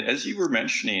 And as you were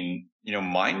mentioning,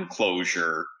 mine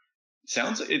closure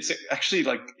it's actually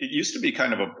like, it used to be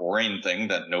kind of a boring thing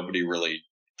that nobody really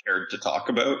cared to talk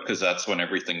about because that's when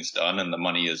everything's done and the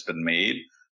money has been made.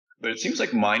 But it seems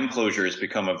like mine closure has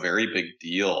become a very big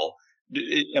deal.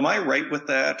 Am I right with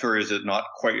that, or is it not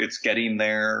quite? It's getting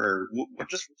there, or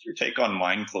what's your take on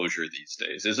mine closure these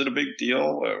days? Is it a big deal?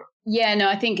 Or? Yeah, no,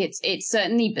 I think it's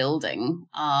certainly building.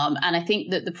 And I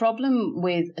think that the problem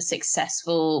with a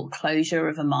successful closure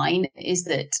of a mine is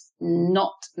that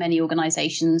not many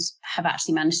organizations have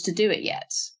actually managed to do it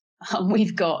yet.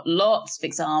 We've got lots of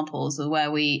examples of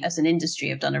where we, as an industry,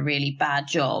 have done a really bad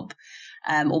job,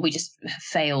 or we just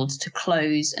failed to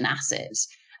close an asset.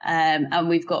 And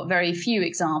we've got very few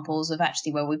examples of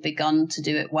actually where we've begun to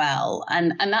do it well.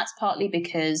 And that's partly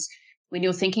because when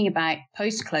you're thinking about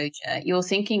post-closure, you're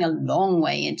thinking a long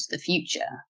way into the future.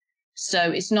 So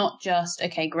it's not just,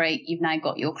 okay, great, you've now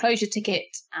got your closure ticket,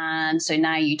 and so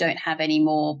now you don't have any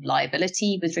more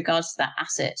liability with regards to that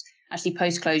asset. Actually,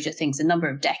 post-closure things a number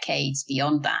of decades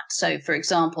beyond that. So, for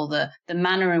example, the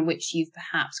manner in which you've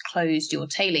perhaps closed your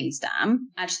tailings dam,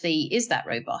 actually, is that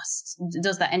robust?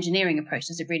 Does that engineering approach,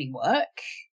 does it really work?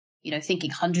 Thinking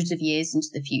hundreds of years into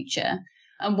the future.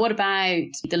 And what about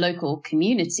the local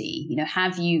community?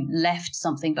 Have you left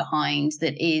something behind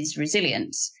that is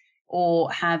resilient?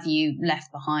 Or have you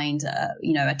left behind,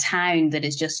 a town that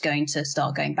is just going to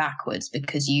start going backwards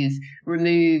because you've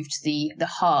removed the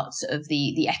heart of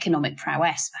the economic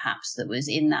prowess, perhaps, that was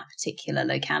in that particular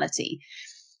locality?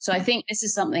 So I think this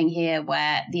is something here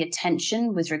where the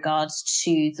attention with regards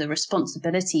to the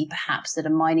responsibility, perhaps, that a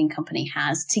mining company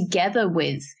has, together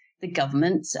with the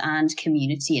government and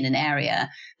community in an area,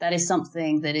 that is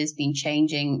something that has been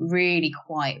changing really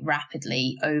quite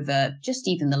rapidly over just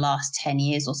even the last 10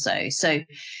 years or so. So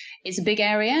it's a big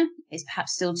area. It's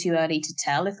perhaps still too early to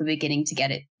tell if we're beginning to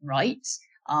get it right.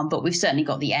 But we've certainly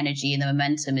got the energy and the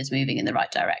momentum is moving in the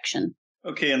right direction.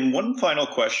 Okay, and one final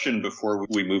question before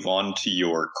we move on to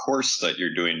your course that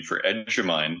you're doing for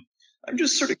Edgemine. I'm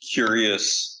just sort of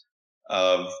curious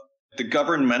of the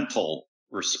governmental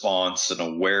response and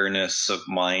awareness of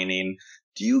mining.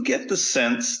 Do you get the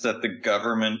sense that the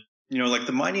government, like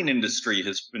the mining industry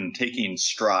has been taking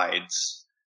strides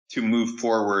to move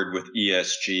forward with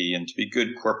ESG and to be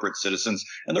good corporate citizens.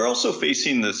 And they're also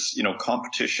facing this,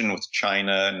 competition with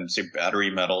China and say battery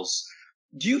metals.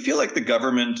 Do you feel like the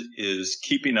government is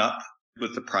keeping up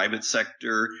with the private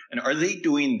sector, and are they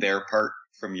doing their part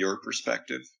from your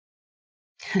perspective?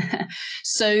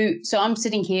 So I'm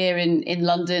sitting here in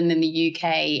London in the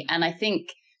UK, and I think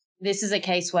this is a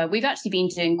case where we've actually been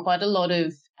doing quite a lot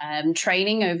of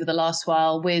training over the last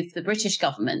while with the British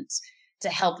government to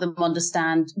help them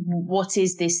understand what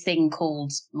is this thing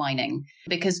called mining.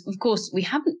 Because, of course, we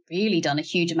haven't really done a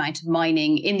huge amount of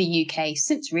mining in the UK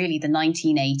since really the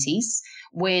 1980s,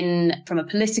 when, from a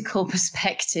political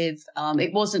perspective,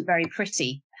 it wasn't very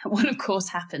pretty. What, of course,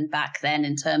 happened back then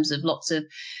in terms of lots of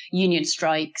union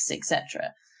strikes,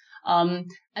 etc. And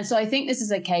so I think this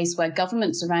is a case where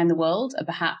governments around the world are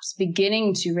perhaps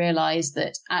beginning to realize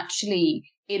that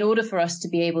actually, in order for us to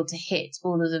be able to hit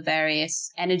all of the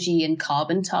various energy and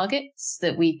carbon targets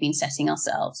that we've been setting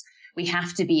ourselves, we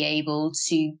have to be able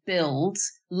to build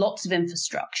lots of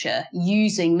infrastructure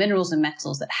using minerals and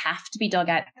metals that have to be dug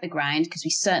out of the ground, because we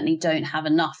certainly don't have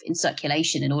enough in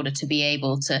circulation in order to be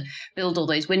able to build all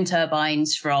those wind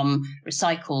turbines from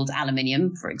recycled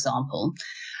aluminium, for example.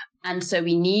 And so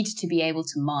we need to be able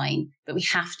to mine, but we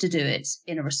have to do it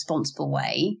in a responsible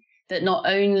way that not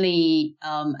only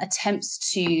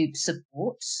attempts to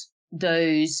support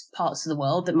those parts of the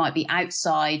world that might be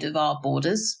outside of our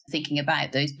borders, thinking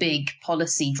about those big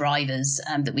policy drivers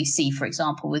that we see, for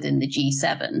example, within the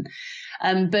G7,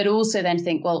 but also then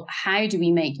think, well, how do we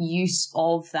make use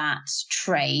of that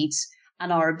trade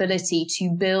and our ability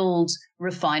to build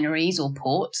refineries or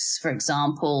ports, for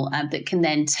example, that can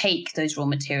then take those raw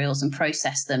materials and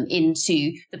process them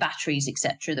into the batteries,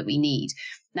 etc., that we need.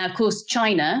 Now, of course,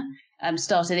 China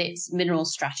started its mineral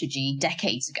strategy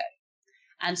decades ago,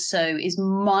 and so is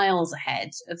miles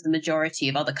ahead of the majority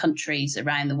of other countries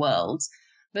around the world.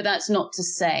 But that's not to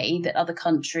say that other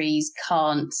countries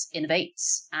can't innovate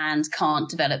and can't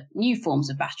develop new forms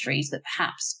of batteries that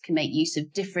perhaps can make use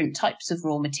of different types of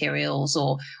raw materials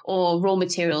or raw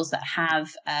materials that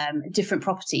have different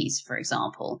properties, for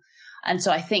example. And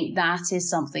so I think that is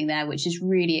something there which is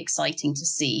really exciting to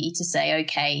see, to say,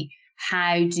 okay,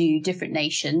 how do different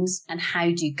nations and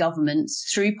how do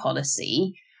governments through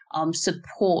policy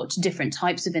support different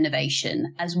types of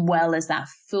innovation, as well as that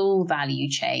full value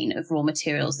chain of raw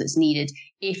materials that's needed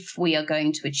if we are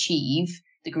going to achieve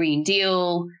the Green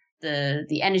Deal,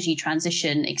 the energy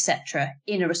transition, etc.,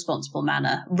 in a responsible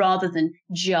manner, rather than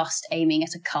just aiming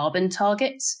at a carbon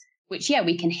target, which, yeah,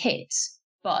 we can hit,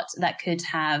 but that could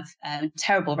have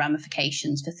terrible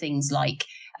ramifications for things like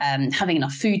having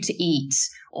enough food to eat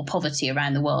or poverty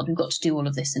around the world. We've got to do all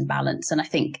of this in balance. And I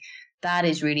think that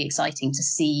is really exciting to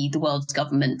see the world's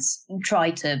governments try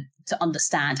to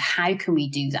understand how can we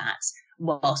do that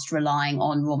whilst relying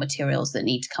on raw materials that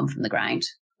need to come from the ground.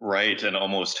 Right. And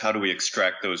almost how do we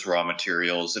extract those raw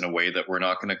materials in a way that we're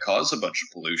not going to cause a bunch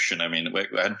of pollution? I mean, we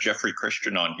had Jeffrey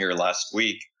Christian on here last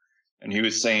week, and he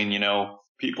was saying,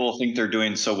 people think they're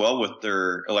doing so well with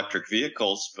their electric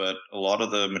vehicles, but a lot of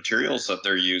the materials that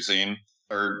they're using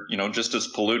are, just as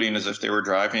polluting as if they were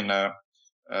driving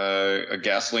a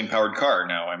gasoline-powered car.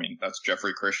 Now, I mean, that's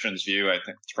Jeffrey Christian's view. I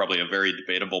think it's probably a very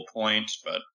debatable point,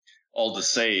 but all to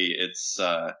say, it's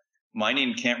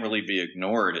mining can't really be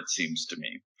ignored, it seems to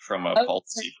me, from a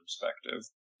policy perspective.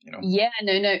 Yeah,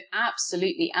 no,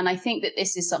 absolutely. And I think that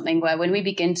this is something where when we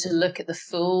begin to look at the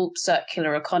full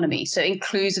circular economy, so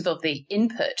inclusive of the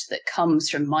input that comes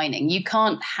from mining, you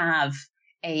can't have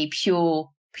a pure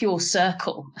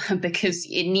circle because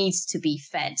it needs to be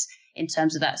fed in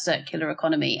terms of that circular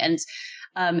economy. And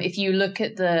if you look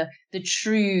at the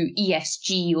true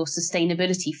ESG or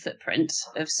sustainability footprint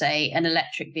of, say, an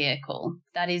electric vehicle,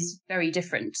 that is very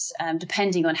different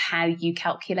depending on how you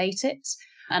calculate it.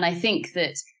 And I think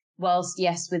that whilst,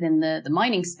 yes, within the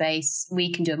mining space,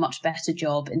 we can do a much better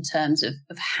job in terms of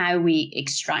how we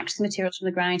extract the materials from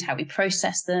the ground, how we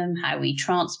process them, how we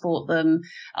transport them,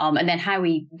 and then how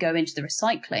we go into the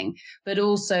recycling, but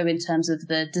also in terms of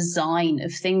the design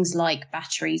of things like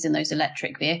batteries in those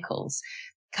electric vehicles.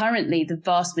 Currently, the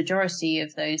vast majority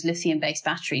of those lithium-based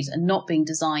batteries are not being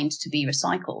designed to be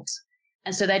recycled.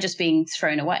 And so they're just being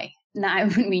thrown away. Now,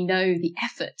 when we know the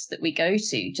effort that we go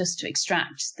to just to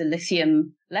extract the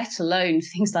lithium, let alone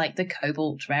things like the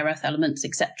cobalt, rare earth elements,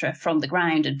 etc., from the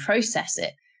ground and process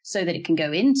it so that it can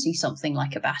go into something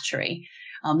like a battery,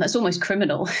 that's almost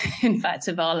criminal, in fact,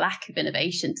 of our lack of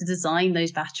innovation to design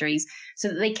those batteries so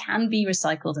that they can be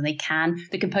recycled and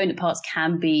the component parts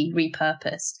can be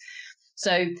repurposed.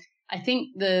 So I think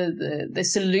the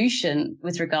solution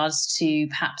with regards to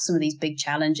perhaps some of these big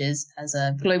challenges as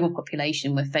a global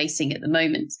population we're facing at the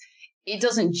moment, it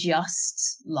doesn't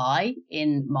just lie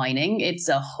in mining. It's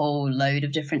a whole load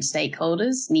of different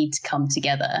stakeholders need to come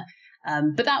together.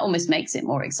 But that almost makes it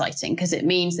more exciting because it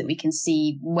means that we can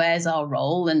see where's our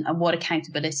role and what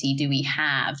accountability do we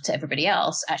have to everybody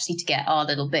else actually to get our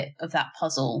little bit of that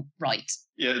puzzle right.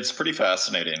 Yeah, it's pretty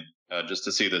fascinating just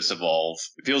to see this evolve.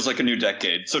 It feels like a new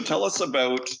decade. So tell us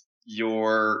about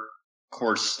your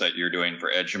course that you're doing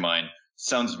for EduMine.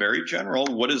 Sounds very general.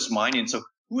 What is mining? So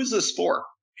who is this for?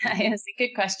 That's a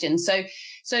good question. So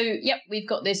yep, we've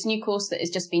got this new course that has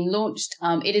just been launched.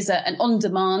 It is an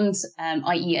on-demand,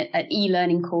 i.e. an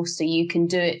e-learning course, so you can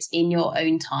do it in your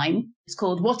own time. It's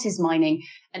called What is Mining?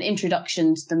 An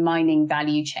Introduction to the Mining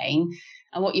Value Chain.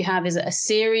 And what you have is a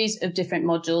series of different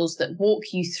modules that walk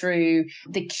you through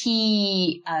the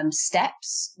key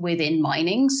steps within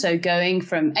mining. So going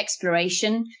from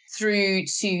exploration through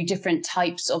to different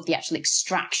types of the actual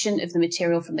extraction of the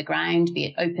material from the ground, be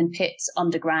it open pits,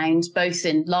 underground, both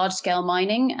in large scale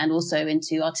mining and also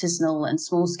into artisanal and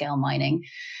small scale mining.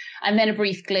 And then a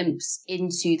brief glimpse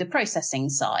into the processing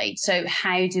side. So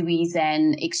how do we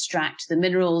then extract the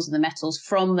minerals and the metals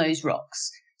from those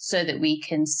rocks so that we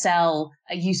can sell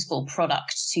a useful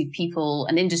product to people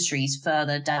and industries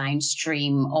further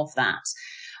downstream of that?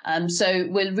 So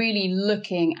we're really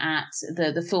looking at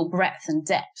the full breadth and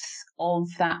depth of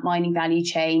that mining value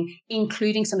chain,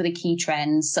 including some of the key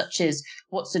trends, such as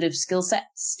what sort of skill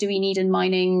sets do we need in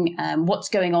mining? What's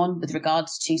going on with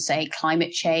regards to, say,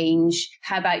 climate change?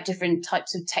 How about different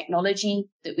types of technology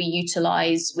that we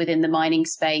utilize within the mining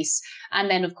space? And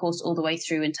then, of course, all the way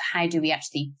through into how do we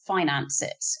actually finance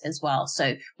it as well?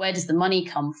 So where does the money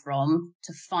come from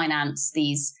to finance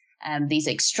these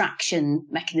extraction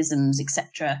mechanisms,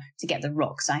 etc., to get the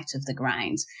rocks out of the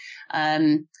ground?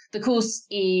 The course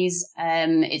is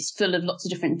it's full of lots of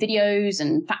different videos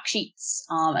and fact sheets,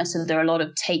 and so there are a lot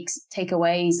of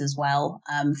takeaways as well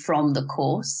from the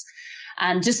course.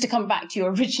 And just to come back to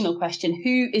your original question,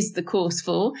 who is the course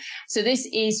for? So this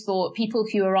is for people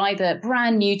who are either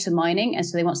brand new to mining, and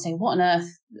so they want to say, what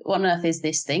on earth is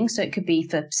this thing? So it could be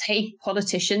for, say,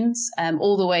 politicians,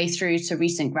 all the way through to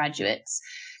recent graduates.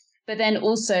 But then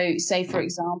also, say, for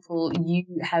example, you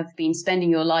have been spending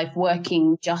your life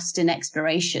working just in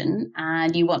exploration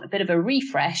and you want a bit of a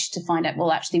refresh to find out,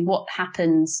 well, actually, what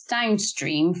happens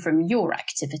downstream from your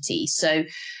activity? So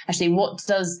actually, what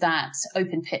does that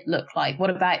open pit look like?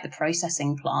 What about the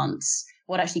processing plants?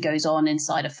 What actually goes on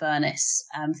inside a furnace?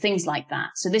 Things like that.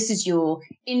 So this is your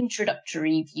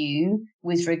introductory view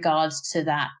with regards to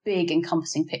that big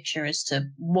encompassing picture as to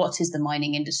what is the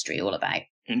mining industry all about.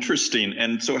 Interesting.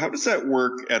 And so how does that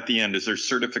work at the end? Is there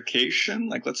certification?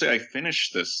 Like, let's say I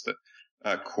finish this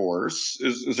course.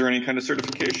 Is there any kind of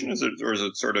certification? Or is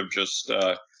it sort of just,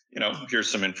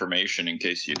 here's some information in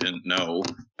case you didn't know?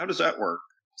 How does that work?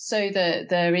 So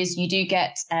you do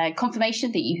get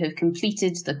confirmation that you have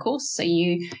completed the course. So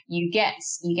you get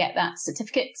that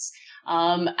certificate.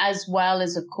 As well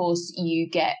as, of course, you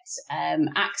get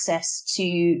access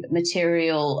to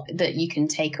material that you can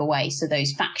take away. So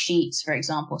those fact sheets, for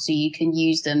example, so you can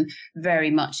use them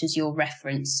very much as your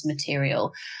reference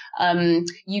material.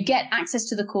 You get access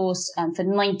to the course for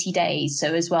 90 days.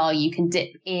 So as well, you can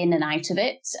dip in and out of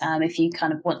it. If you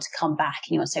kind of want to come back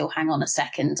and you want to say, oh, hang on a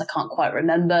second, I can't quite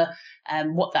remember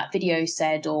what that video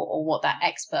said or what that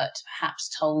expert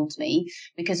perhaps told me.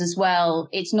 Because as well,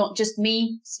 it's not just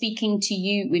me speaking to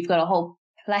you. We've got a whole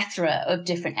plethora of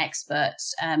different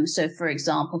experts. So, for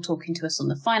example, talking to us on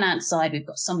the finance side, we've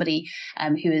got somebody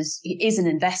who is an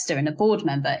investor and a board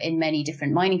member in many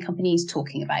different mining companies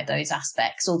talking about those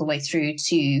aspects, all the way through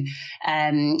to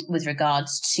with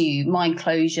regards to mine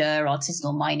closure,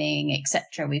 artisanal mining,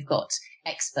 etc. We've got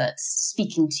experts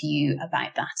speaking to you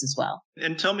about that as well.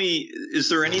 And tell me, is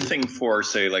there anything for,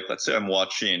 say, like, let's say I'm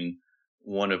watching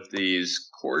one of these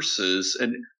courses,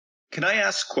 and can I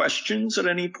ask questions at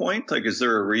any point? Like, is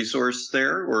there a resource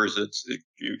there, or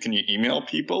can you email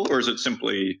people, or is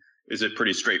it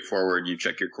pretty straightforward? You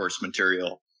check your course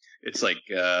material. It's like,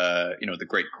 the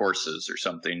great courses or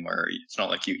something where it's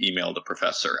not like you email the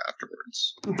professor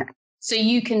afterwards. Okay. So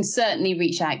you can certainly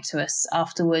reach out to us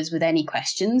afterwards with any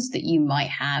questions that you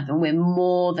might have, and we're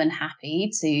more than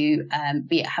happy to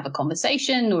have a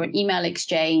conversation or an email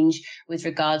exchange with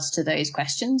regards to those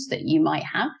questions that you might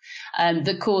have.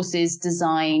 The course is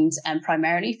designed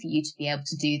primarily for you to be able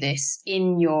to do this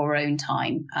in your own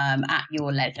time, at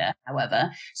your leisure,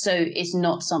 however. So it's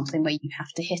not something where you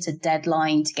have to hit a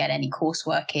deadline to get any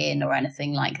coursework in or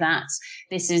anything like that.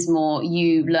 This is more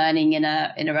you learning in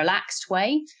a relaxed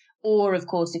way, Or, of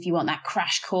course, if you want that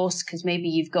crash course, because maybe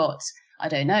you've got, I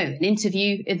don't know, an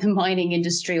interview in the mining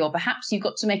industry, or perhaps you've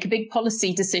got to make a big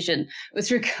policy decision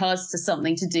with regards to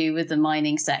something to do with the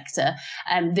mining sector.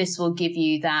 And this will give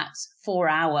you that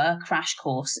 4-hour crash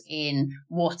course in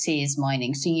what is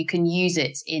mining. So you can use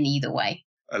it in either way.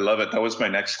 I love it. That was my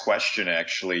next question,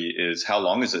 actually, is how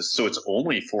long is this? So it's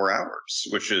only 4 hours,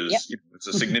 which is, it's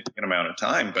a significant amount of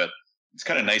time, but it's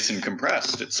kind of nice and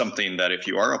compressed. It's something that if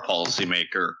you are a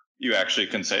policymaker, you actually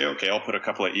can say, okay, I'll put a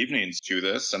couple of evenings to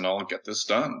this and I'll get this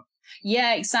done.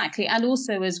 Yeah, exactly. And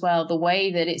also as well, the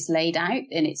way that it's laid out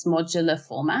in its modular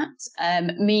format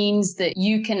means that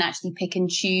you can actually pick and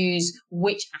choose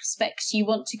which aspects you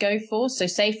want to go for. So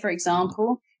say, for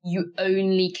example, you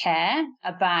only care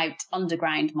about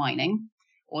underground mining,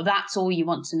 or that's all you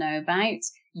want to know about,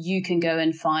 you can go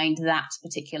and find that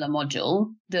particular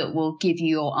module that will give you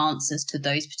your answers to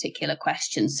those particular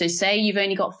questions. So say you've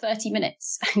only got 30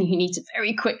 minutes and you need to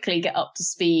very quickly get up to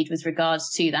speed with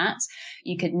regards to that.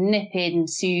 You could nip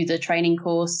into the training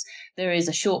course. There is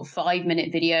a short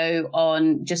 5-minute video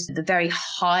on just the very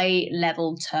high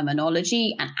level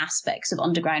terminology and aspects of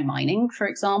underground mining, for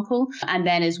example. And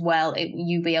then as well,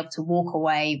 you'll be able to walk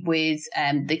away with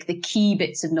the key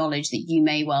bits of knowledge that you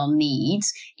may well need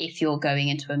if you're going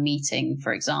into a meeting,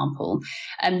 for example.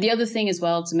 And the other thing as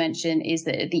well to mention is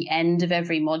that at the end of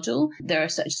every module, there are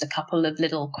just a couple of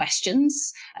little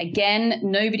questions. Again,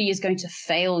 nobody is going to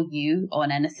fail you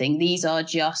on anything. These are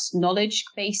just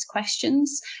knowledge-based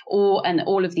questions, and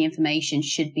all of the information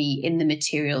should be in the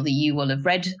material that you will have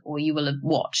read or you will have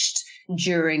watched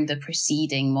during the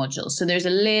preceding module. So there's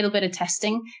a little bit of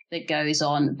testing that goes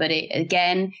on, but it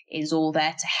again is all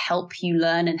there to help you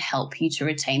learn and help you to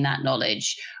retain that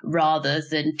knowledge rather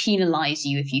than penalize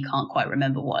you if you can't quite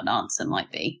remember what an answer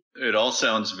might be. It all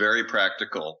sounds very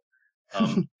practical.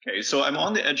 Okay, so I'm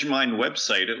on the EdgeMind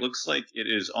website. It looks like it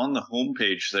is on the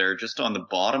homepage there, just on the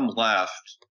bottom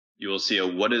left. You will see a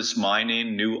What is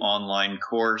Mining new online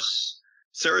course.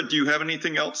 Sarah, do you have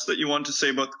anything else that you want to say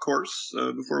about the course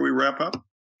before we wrap up?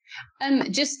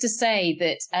 Just to say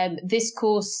that this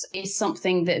course is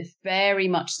something that very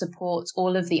much supports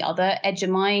all of the other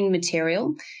EdgeMind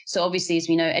material. So obviously, as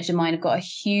we know, EdgeMind have got a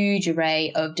huge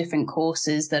array of different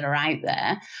courses that are out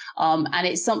there. And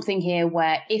it's something here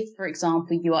where if, for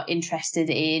example, you are interested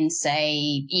in,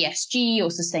 say, ESG or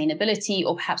sustainability,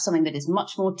 or perhaps something that is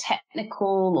much more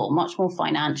technical or much more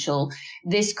financial,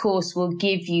 this course will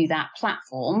give you that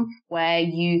platform where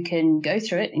you can go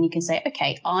through it and you can say,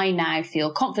 okay, I now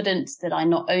feel confident that I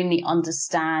not only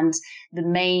understand the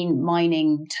main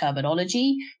mining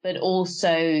terminology, but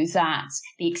also that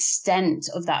the extent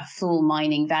of that full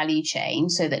mining value chain,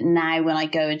 so that now when I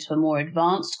go into a more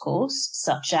advanced course,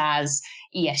 such as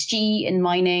ESG in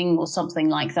mining or something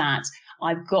like that,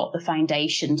 I've got the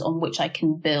foundations on which I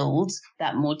can build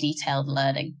that more detailed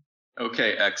learning.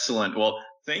 Okay, excellent. Well,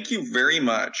 thank you very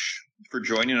much for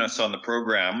joining us on the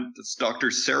program. It's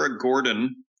Dr. Sarah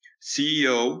Gordon,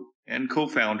 CEO and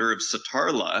co-founder of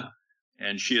Satarla,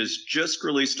 and she has just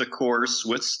released a course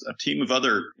with a team of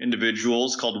other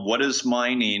individuals called What is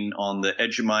Mining on the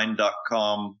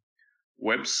edgemind.com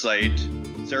website.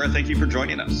 Sarah, thank you for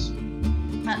joining us.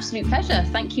 Absolute pleasure.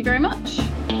 Thank you very much.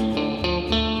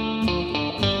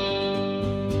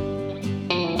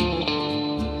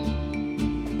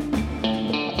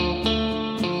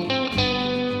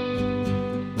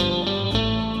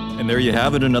 And there you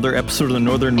have it, another episode of the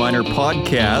Northern Miner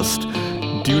Podcast.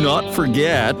 Do not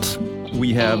forget,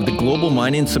 we have the Global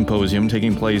Mining Symposium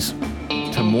taking place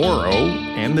tomorrow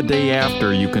and the day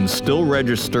after. You can still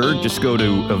register. Just go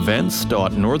to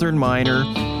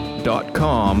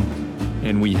events.northernminer.com,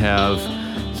 and we have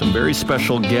some very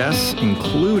special guests,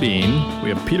 including we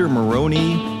have Peter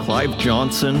Maroney, Clive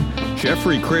Johnson,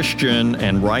 Jeffrey Christian,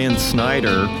 and Ryan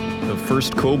Snyder, the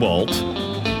First Cobalt.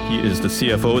 He is the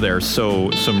CFO there.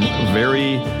 So some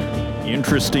very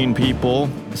interesting people.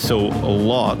 So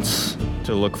lots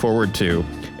to look forward to.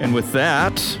 And with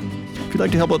that, if you'd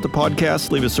like to help out the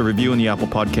podcast, leave us a review in the Apple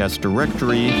Podcast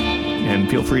directory. And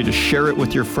feel free to share it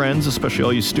with your friends, especially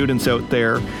all you students out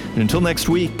there. And until next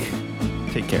week,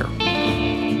 take care.